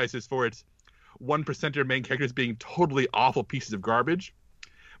apologizes for its 1%er main characters being totally awful pieces of garbage.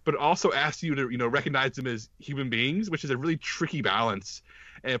 but it also asks you to recognize them as human beings, which is a really tricky balance,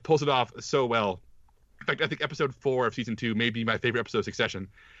 and it pulls it off so well. In fact, I think episode 4 of season 2 may be my favorite episode of Succession.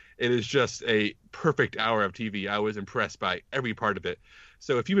 It is just a perfect hour of TV. I was impressed by every part of it.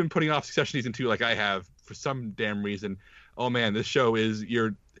 So if you've been putting off Succession season 2 like I have for some damn reason, oh man, this show it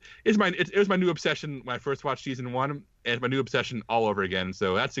was my new obsession when I first watched season 1, and it's my new obsession all over again.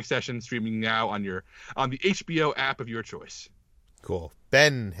 So that's Succession, streaming now on the HBO app of your choice. Cool.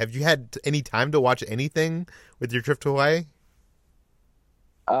 Ben, have you had any time to watch anything with your trip to Hawaii?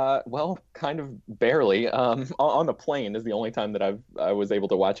 Well, kind of barely. On the plane is the only time that I was able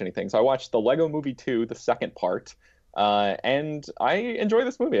to watch anything. So I watched the Lego Movie 2, the second part, and I enjoy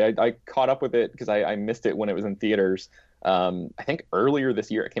this movie. I caught up with it because I missed it when it was in theaters. I think earlier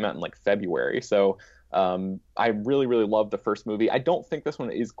this year. It came out in like February. So I really, really loved the first movie. I don't think this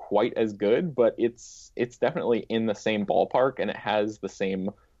one is quite as good, but it's definitely in the same ballpark, and it has the same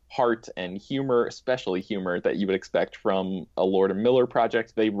heart and humor, especially humor that you would expect from a Lord and Miller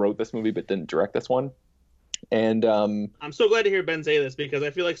project. They wrote this movie but didn't direct this one. And I'm so glad to hear Ben say this, because I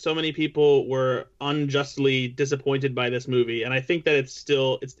feel like so many people were unjustly disappointed by this movie, and I think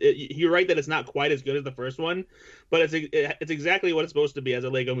that you're right that it's not quite as good as the first one, but it's exactly what it's supposed to be as a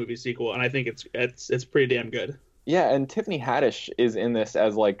Lego Movie sequel, and I think it's pretty damn good. Yeah, and Tiffany Haddish is in this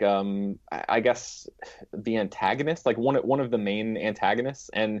as like I guess the antagonist, like one of the main antagonists.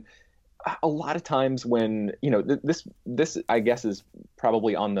 And a lot of times when this I guess is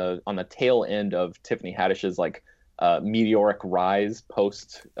probably on the tail end of Tiffany Haddish's like meteoric rise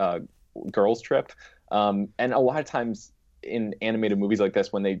post Girls Trip, and a lot of times in animated movies like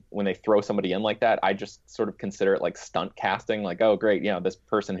this, when they throw somebody in like that, I just sort of consider it like stunt casting. Like, oh great, this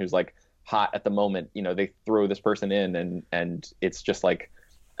person who's like hot at the moment, they throw this person in, and it's just like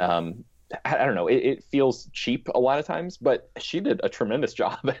I don't know, it feels cheap a lot of times, but she did a tremendous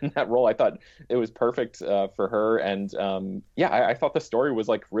job in that role. I thought it was perfect for her, and I thought the story was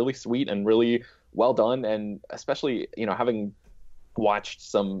like really sweet and really well done, and especially having watched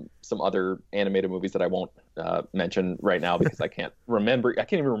some other animated movies that I won't mention right now because I can't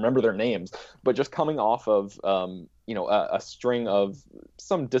even remember their names, but just coming off of a string of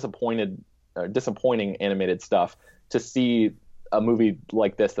some disappointing animated stuff, to see a movie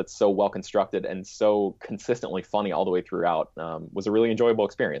like this that's so well constructed and so consistently funny all the way throughout was a really enjoyable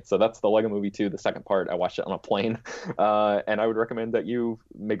experience. So that's the Lego Movie 2, the second part. I watched it on a plane, and I would recommend that you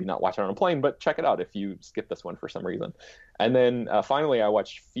maybe not watch it on a plane, but check it out if you skip this one for some reason. And then finally, I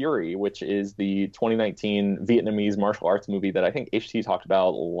watched Fury, which is the 2019 Vietnamese martial arts movie that I think HT talked about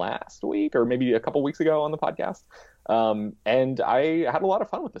last week or maybe a couple weeks ago on the podcast. And I had a lot of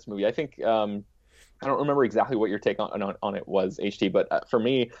fun with this movie. I think I don't remember exactly what your take on it was, HT, but for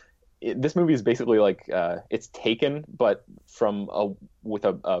me, this movie is basically like it's Taken, but with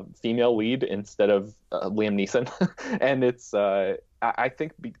a female lead instead of Liam Neeson, and it's I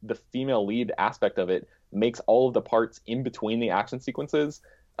think the female lead aspect of it makes all of the parts in between the action sequences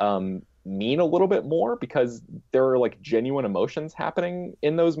mean a little bit more, because there are like genuine emotions happening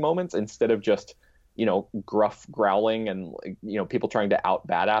in those moments instead of just gruff growling and people trying to out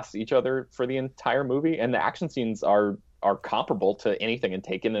badass each other for the entire movie. And the action scenes are comparable to anything in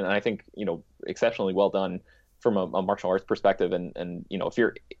Taken, and I think exceptionally well done from a martial arts perspective. And if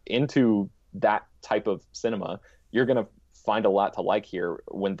you're into that type of cinema, you're gonna find a lot to like here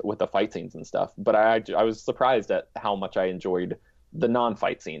with the fight scenes and stuff. But I was surprised at how much I enjoyed the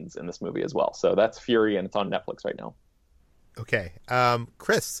non-fight scenes in this movie as well. So that's Fury, and it's on Netflix right now. Okay,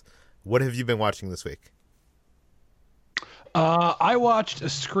 Chris, what have you been watching this week? I watched a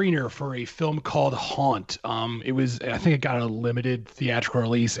screener for a film called Haunt. I think it got a limited theatrical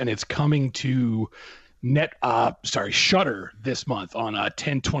release, and it's coming to Shudder this month on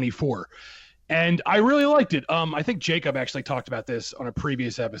 10/24. And I really liked it. I think Jacob actually talked about this on a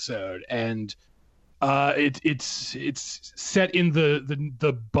previous episode, and it's set in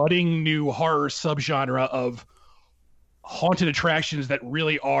the budding new horror subgenre of haunted attractions that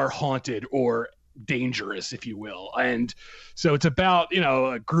really are haunted or dangerous, if you will. And so it's about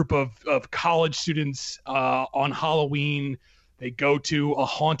a group of college students on Halloween. They go to a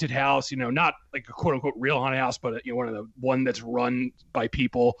haunted house, not like a quote unquote real haunted house, but one that's run by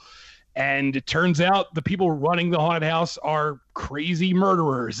people. And it turns out the people running the haunted house are crazy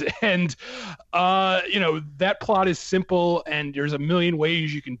murderers. And, that plot is simple, and there's a million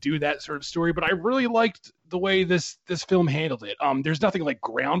ways you can do that sort of story. But I really liked the way this film handled it. There's nothing like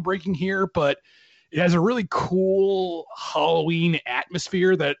groundbreaking here, but it has a really cool Halloween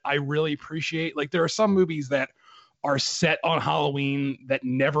atmosphere that I really appreciate. Like, there are some movies that are set on Halloween that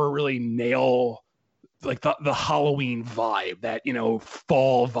never really nail like the Halloween vibe, that, you know,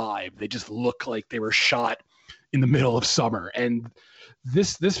 fall vibe. They just look like they were shot in the middle of summer. And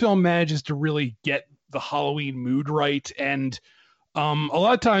this film manages to really get the Halloween mood right. And a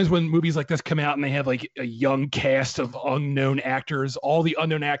lot of times when movies like this come out and they have like a young cast of unknown actors, all the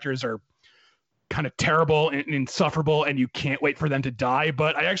unknown actors are kind of terrible and insufferable, and you can't wait for them to die.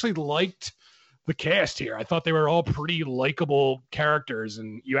 But I actually liked the cast here. I thought they were all pretty likable characters,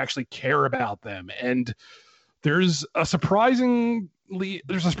 and you actually care about them. And there's a surprising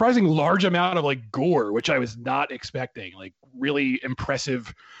large amount of like gore, which I was not expecting. Like really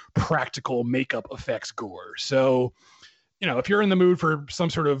impressive practical makeup effects gore. So, you know, if you're in the mood for some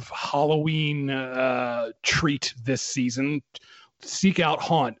sort of Halloween treat this season, seek out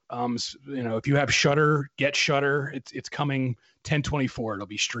Haunt. You know, if you have Shudder, get Shudder. It's coming 10/24. It'll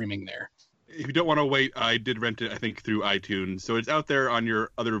be streaming there. If you don't want to wait, I did rent it, I think, through iTunes. So it's out there on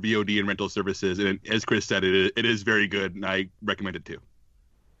your other VOD and rental services. And as Chris said, it is very good, and I recommend it too.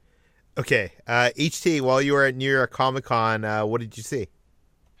 Okay. HT, while you were at New York Comic Con, what did you see?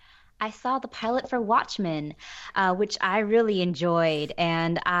 I saw the pilot for Watchmen, which I really enjoyed,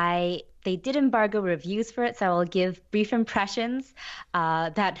 and they did embargo reviews for it, so I will give brief impressions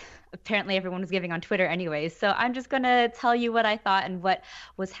that apparently everyone was giving on Twitter anyways. So I'm just going to tell you what I thought and what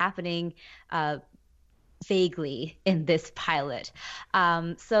was happening vaguely in this pilot.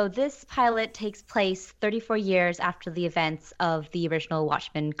 So this pilot takes place 34 years after the events of the original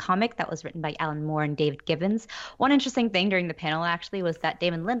Watchmen comic that was written by Alan Moore and David Gibbons. One interesting thing during the panel actually was that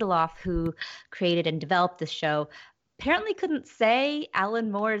Damon Lindelof, who created and developed this show, apparently couldn't say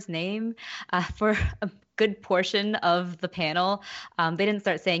Alan Moore's name for a good portion of the panel. They didn't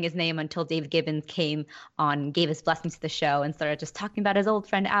start saying his name until David Gibbons came on, gave his blessings to the show, and started just talking about his old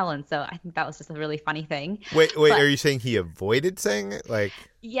friend Alan. So I think that was just a really funny thing. Wait, are you saying he avoided saying it? Like,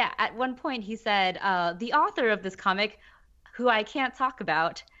 yeah, at one point he said, the author of this comic, who I can't talk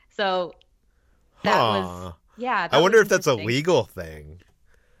about. So that was, yeah. I wonder if that's a legal thing.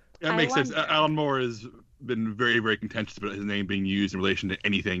 That makes sense. Alan Moore has been very, very contentious about his name being used in relation to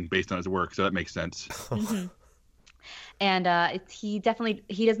anything based on his work, so that makes sense. Mm-hmm. And he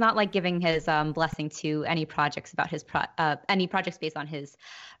does not like giving his blessing to any projects about his any projects based on his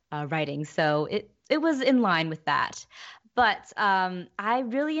writing. So it was in line with that. But I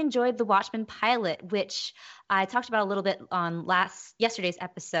really enjoyed the Watchmen pilot, which I talked about a little bit on yesterday's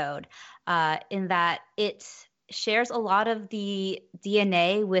episode, in that it shares a lot of the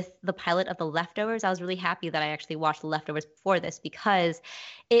DNA with the pilot of The Leftovers. I was really happy that I actually watched The Leftovers before this, because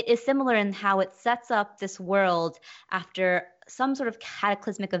it is similar in how it sets up this world after some sort of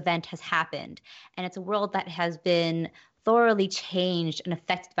cataclysmic event has happened. And it's a world that has been thoroughly changed and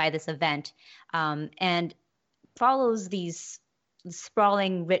affected by this event, and follows these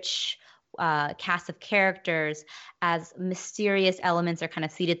sprawling, rich cast of characters as mysterious elements are kind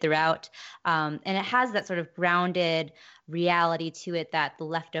of seeded throughout. And it has that sort of grounded reality to it that The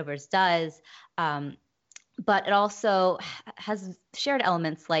Leftovers does. But it also has shared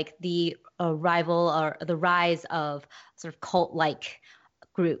elements like the arrival or the rise of sort of cult-like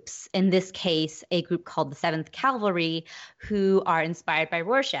groups. In this case, a group called the 7th Cavalry, who are inspired by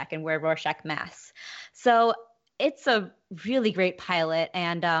Rorschach and wear Rorschach masks. So it's a really great pilot,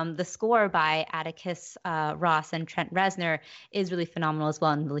 and the score by Atticus Ross and Trent Reznor is really phenomenal as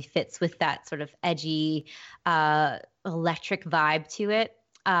well, and really fits with that sort of edgy, electric vibe to it.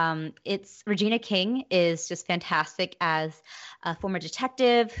 It's Regina King is just fantastic as a former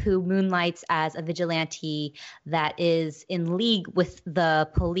detective who moonlights as a vigilante that is in league with the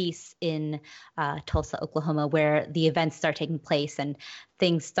police in Tulsa, Oklahoma, where the events start taking place and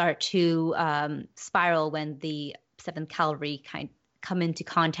things start to spiral when the 7th Cavalry come into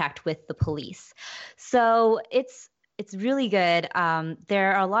contact with the police. So it's really good.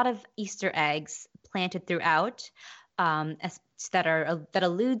 There are a lot of Easter eggs planted throughout, that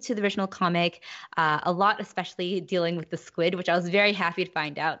allude to the original comic, a lot especially dealing with the squid, which I was very happy to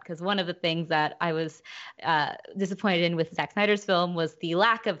find out, because one of the things that I was disappointed in with Zack Snyder's film was the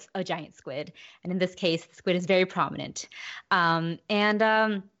lack of a giant squid. And in this case, the squid is very prominent.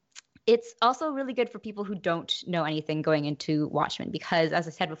 It's also really good for people who don't know anything going into Watchmen, because, as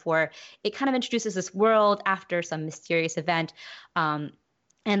I said before, it kind of introduces this world after some mysterious event. And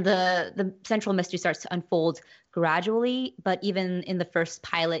the central mystery starts to unfold gradually, but even in the first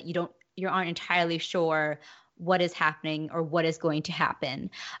pilot, you aren't entirely sure what is happening or what is going to happen,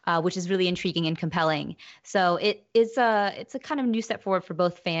 which is really intriguing and compelling. So it's a kind of new step forward for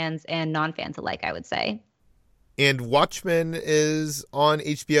both fans and non-fans alike, I would say. And Watchmen is on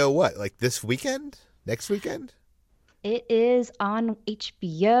HBO, what, like this weekend? Next weekend? It is on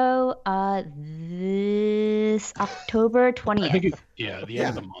HBO this October 20th. I think the end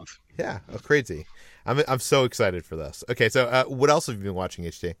of the month. Yeah, oh, crazy. I'm so excited for this. Okay, so what else have you been watching,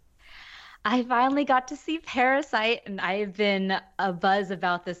 HT? I finally got to see Parasite, and I've been a buzz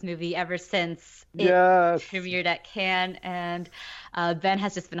about this movie ever since it premiered at Cannes. And Ben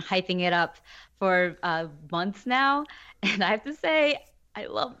has just been hyping it up for months now. And I have to say, I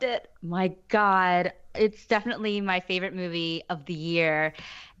loved it. My God, it's definitely my favorite movie of the year.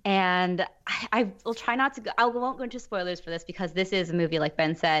 And I will try not to go, I won't go into spoilers for this because this is a movie, like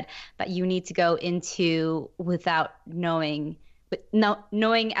Ben said, that you need to go into without knowing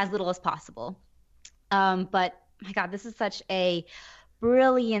as little as possible. But my God, this is such a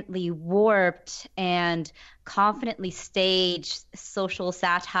brilliantly warped and confidently staged social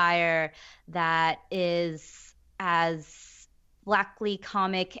satire that is as blackly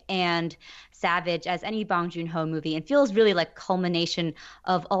comic and savage as any Bong Joon-ho movie, and feels really like culmination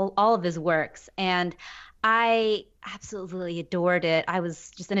of all of his works. And I absolutely adored it. I was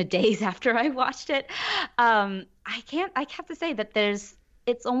just in a daze after I watched it. I have to say that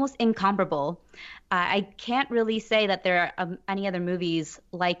it's almost incomparable. I can't really say that there are any other movies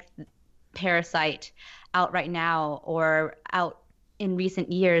like Parasite out right now or out in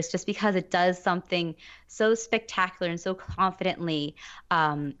recent years, just because it does something so spectacular and so confidently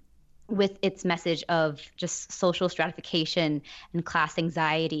with its message of just social stratification and class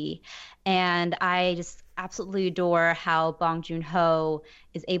anxiety. And I just absolutely adore how Bong Joon-ho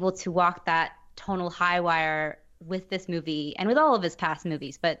is able to walk that tonal high wire with this movie and with all of his past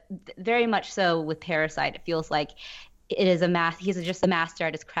movies, but very much so with Parasite. It feels like it is he's just a master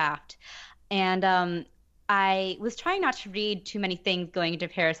at his craft. And I was trying not to read too many things going into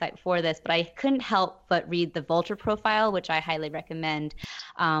Parasite before this, but I couldn't help but read the Vulture profile, which I highly recommend,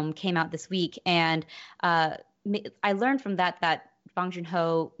 came out this week. And I learned from that Bong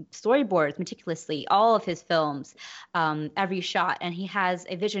Joon-ho storyboards meticulously all of his films, every shot, and he has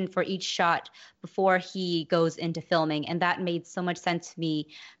a vision for each shot before he goes into filming. And that made so much sense to me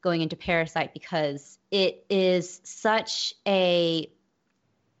going into Parasite, because it is such a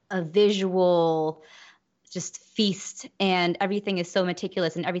visual just feast, and everything is so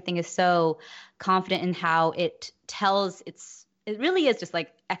meticulous and everything is so confident in how it tells. It really is just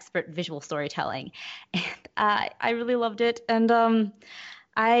like expert visual storytelling, and I really loved it. And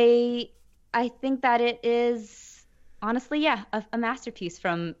I think that it is honestly, a masterpiece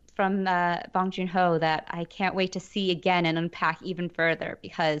from Bong Joon-ho that I can't wait to see again and unpack even further,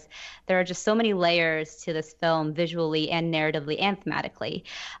 because there are just so many layers to this film, visually and narratively and thematically.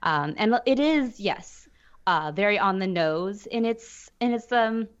 And it is, yes, very on the nose in its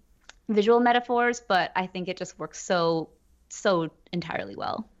visual metaphors, but I think it just works so entirely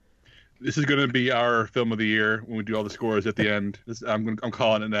well. This is going to be our film of the year when we do all the scores at the end. I'm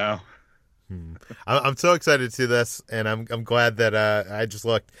calling it now. I'm so excited to see this, and I'm glad that I just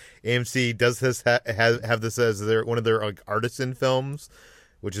looked. AMC does this have this as one of their like artisan films,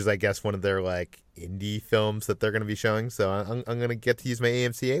 which is, I guess, one of their like indie films that they're going to be showing. So I'm going to get to use my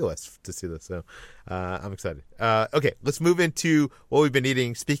AMC A-list to see this. So I'm excited. Okay, let's move into what we've been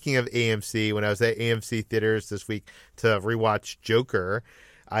eating. Speaking of AMC, when I was at AMC theaters this week to rewatch Joker,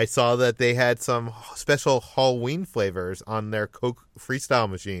 I saw that they had some special Halloween flavors on their Coke Freestyle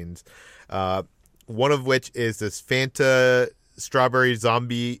machines. One of which is this Fanta Strawberry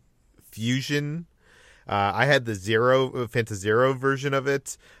Zombie Fusion. I had the Fanta Zero version of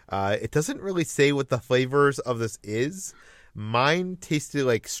it. It doesn't really say what the flavors of this is. Mine tasted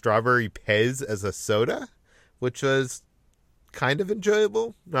like strawberry Pez as a soda, which was kind of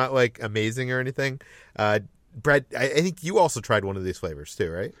enjoyable. Not like amazing or anything. Brad, I think you also tried one of these flavors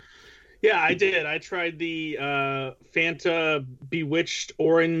too, right? Yeah, I did. I tried the Fanta Bewitched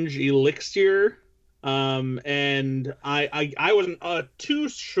Orange Elixir. And I wasn't too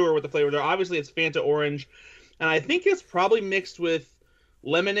sure what the flavors are. Obviously, it's Fanta Orange, and I think it's probably mixed with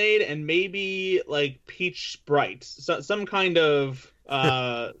lemonade and maybe like peach Sprite, some kind of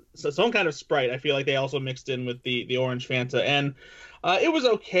Sprite. I feel like they also mixed in with the orange Fanta, and it was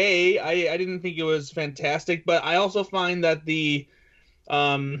okay. I didn't think it was fantastic, but I also find that the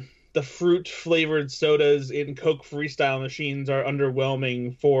fruit flavored sodas in Coke Freestyle machines are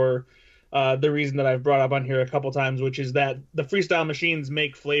underwhelming for the reason that I've brought up on here a couple times, which is that the freestyle machines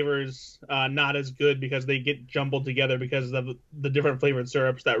make flavors not as good because they get jumbled together because of the different flavored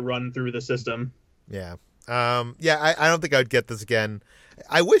syrups that run through the system. Yeah. I don't think I would get this again.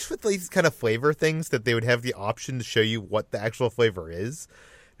 I wish with these kind of flavor things that they would have the option to show you what the actual flavor is,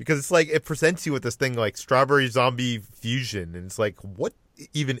 because it's like it presents you with this thing like Strawberry Zombie Fusion, and it's like, what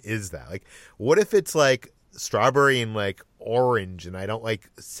even is that? Like, what if it's like strawberry and like orange, and I don't like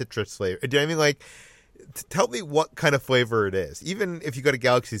citrus flavor. Do you know what I mean? Like, tell me what kind of flavor it is. Even if you go to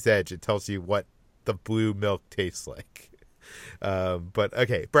Galaxy's Edge, it tells you what the blue milk tastes like. But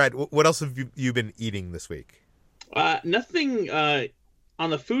okay, Brad, what else have you been eating this week? Nothing on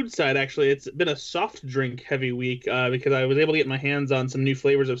the food side, actually. It's been a soft drink heavy week because I was able to get my hands on some new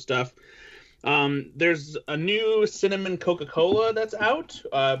flavors of stuff. There's a new cinnamon Coca-Cola that's out,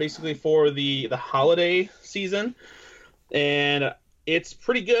 basically for the holiday season, and it's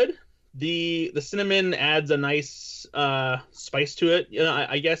pretty good. The cinnamon adds a nice spice to it. You know,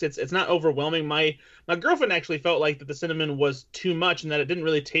 I guess it's not overwhelming. My girlfriend actually felt like that the cinnamon was too much and that it didn't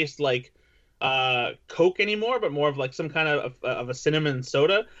really taste like Coke anymore, but more of like some kind of a cinnamon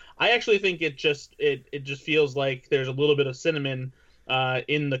soda. I actually think it just feels like there's a little bit of cinnamon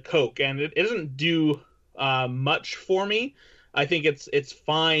in the Coke, and it doesn't do much for me. I think it's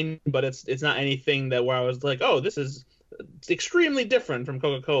fine, but it's not anything that where I was like, oh, this is extremely different from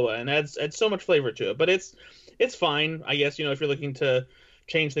Coca-Cola, and adds so much flavor to it. But it's fine, I guess. You know, if you're looking to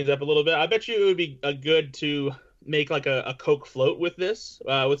change things up a little bit, I bet you it would be good to make like a Coke float with this,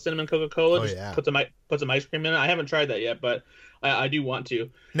 with cinnamon Coca-Cola. Put some ice cream in it. I haven't tried that yet, but I do want to.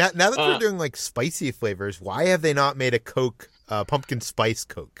 Now that they're doing like spicy flavors, why have they not made a Coke, pumpkin spice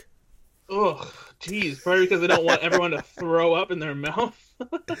Coke? Oh, geez, probably because they don't want everyone to throw up in their mouth.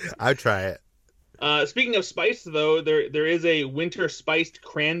 I'd try it. Speaking of spice, though, there is a winter spiced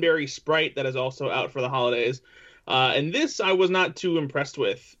cranberry Sprite that is also out for the holidays, and this I was not too impressed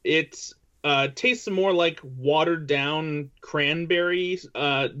with. It tastes more like watered down cranberry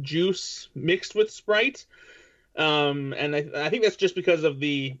juice mixed with Sprite, and I think that's just because of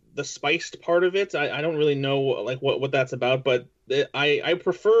the spiced part of it. I don't really know like what that's about, but I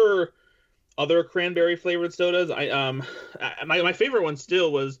prefer other cranberry flavored sodas. My favorite one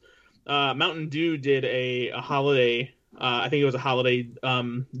still was. Mountain Dew did a holiday. I think it was a holiday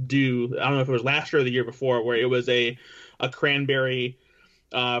dew. I don't know if it was last year or the year before, where it was a cranberry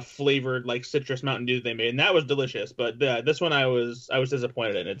flavored like citrus Mountain Dew they made, and that was delicious. But this one I was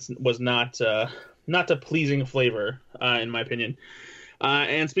disappointed in. It was not a pleasing flavor in my opinion.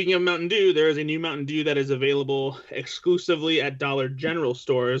 And speaking of Mountain Dew, there is a new Mountain Dew that is available exclusively at Dollar General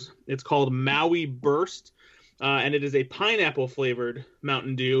stores. It's called Maui Burst, and it is a pineapple flavored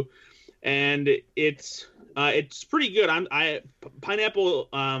Mountain Dew. And it's pretty good. Pineapple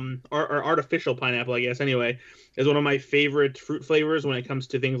or artificial pineapple, I guess. Anyway, is one of my favorite fruit flavors when it comes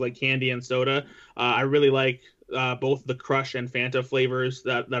to things like candy and soda. I really like both the Crush and Fanta flavors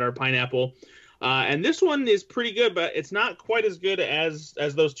that are pineapple. And this one is pretty good, but it's not quite as good as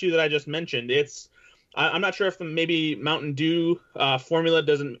those two that I just mentioned. I'm not sure if maybe Mountain Dew formula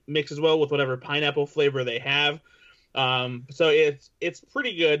doesn't mix as well with whatever pineapple flavor they have. So it's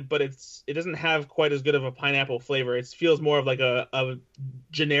pretty good, but it doesn't have quite as good of a pineapple flavor. It feels more of like a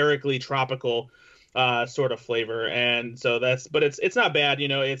generically tropical sort of flavor, and so but it's not bad. You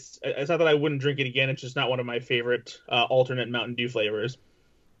know, it's not that I wouldn't drink it again. It's just not one of my favorite alternate Mountain Dew flavors.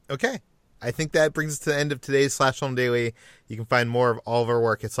 Okay. I think that brings us to the end of today's Slash Film Daily. You can find more of all of our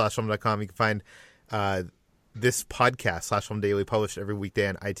work at slashfilm.com. You can find this podcast, Slash Film Daily, published every weekday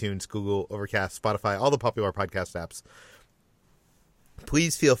on iTunes, Google, Overcast, Spotify, all the popular podcast apps.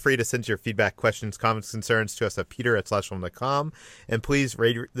 Please feel free to send your feedback, questions, comments, concerns to us at peter@slashfilm.com. And please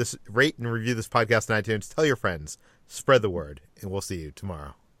rate and review this podcast on iTunes. Tell your friends. Spread the word. And we'll see you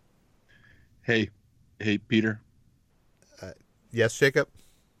tomorrow. Hey, Peter. Yes, Jacob?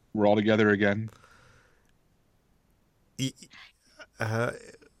 We're all together again. If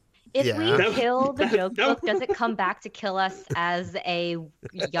we kill the joke book, does it come back to kill us as a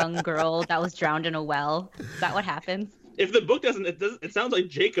young girl that was drowned in a well? Is that what happens? If the book doesn't, it sounds like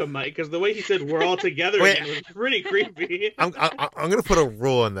Jacob might, because the way he said we're all together again was pretty creepy. I'm going to put a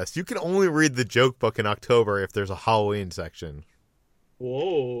rule on this. You can only read the joke book in October if there's a Halloween section.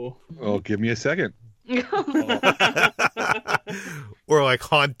 Whoa. Well, give me a second. Or like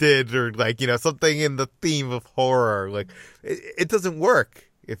haunted, or like, you know, something in the theme of horror. Like it doesn't work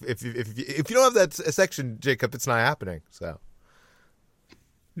if you don't have that section, Jacob. It's not happening. So.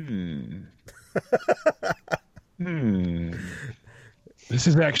 This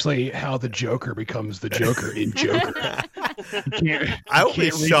is actually how the Joker becomes the Joker in Joker. I will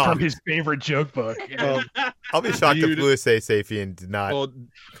be shocked. From his favorite joke book. I'll be shocked if Louis A. Sapien did not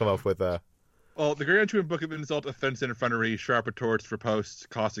come up with a. Well, the Gargantuan Book of Insult, Offense, and Effrontery, Sharp Retorts, Riposte,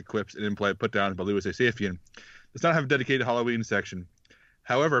 Caustic Quips, and Impolite Put-Downs by Louis A. Sapien does not have a dedicated Halloween section.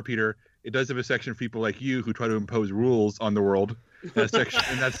 However, Peter, it does have a section for people like you who try to impose rules on the world. And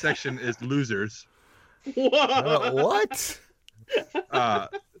that section is Losers. What?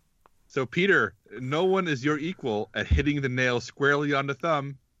 So, Peter, no one is your equal at hitting the nail squarely on the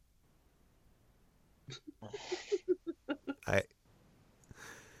thumb.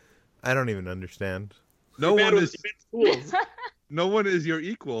 I don't even understand. No one is your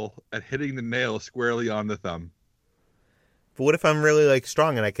equal at hitting the nail squarely on the thumb. But what if I'm really like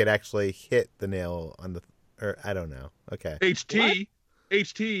strong and I could actually hit the nail on the? Or I don't know. Okay.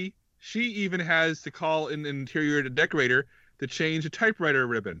 HT. She even has to call an interior decorator to change a typewriter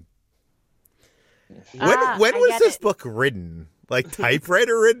ribbon. When was this book written? Like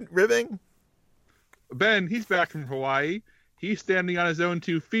typewriter ribbing? Ben, he's back from Hawaii. He's standing on his own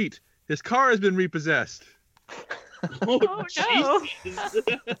 2 feet. His car has been repossessed. Oh, no.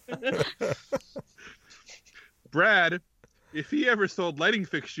 Brad, if he ever sold lighting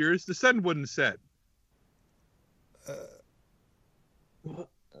fixtures, the sun wouldn't set.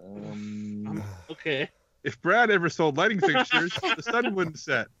 Okay. If Brad ever sold lighting fixtures, the sun wouldn't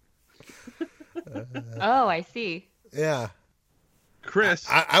set. Oh, I see. Yeah. Chris,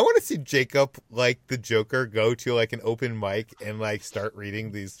 I want to see Jacob, like the Joker, go to like an open mic and like start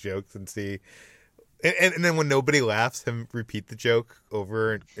reading these jokes and see, and then when nobody laughs, him repeat the joke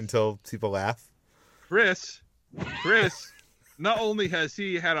over until people laugh. Chris, not only has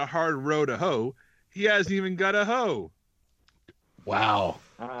he had a hard row to hoe, he hasn't even got a hoe. Wow.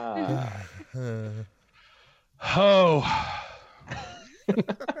 Ah. Oh.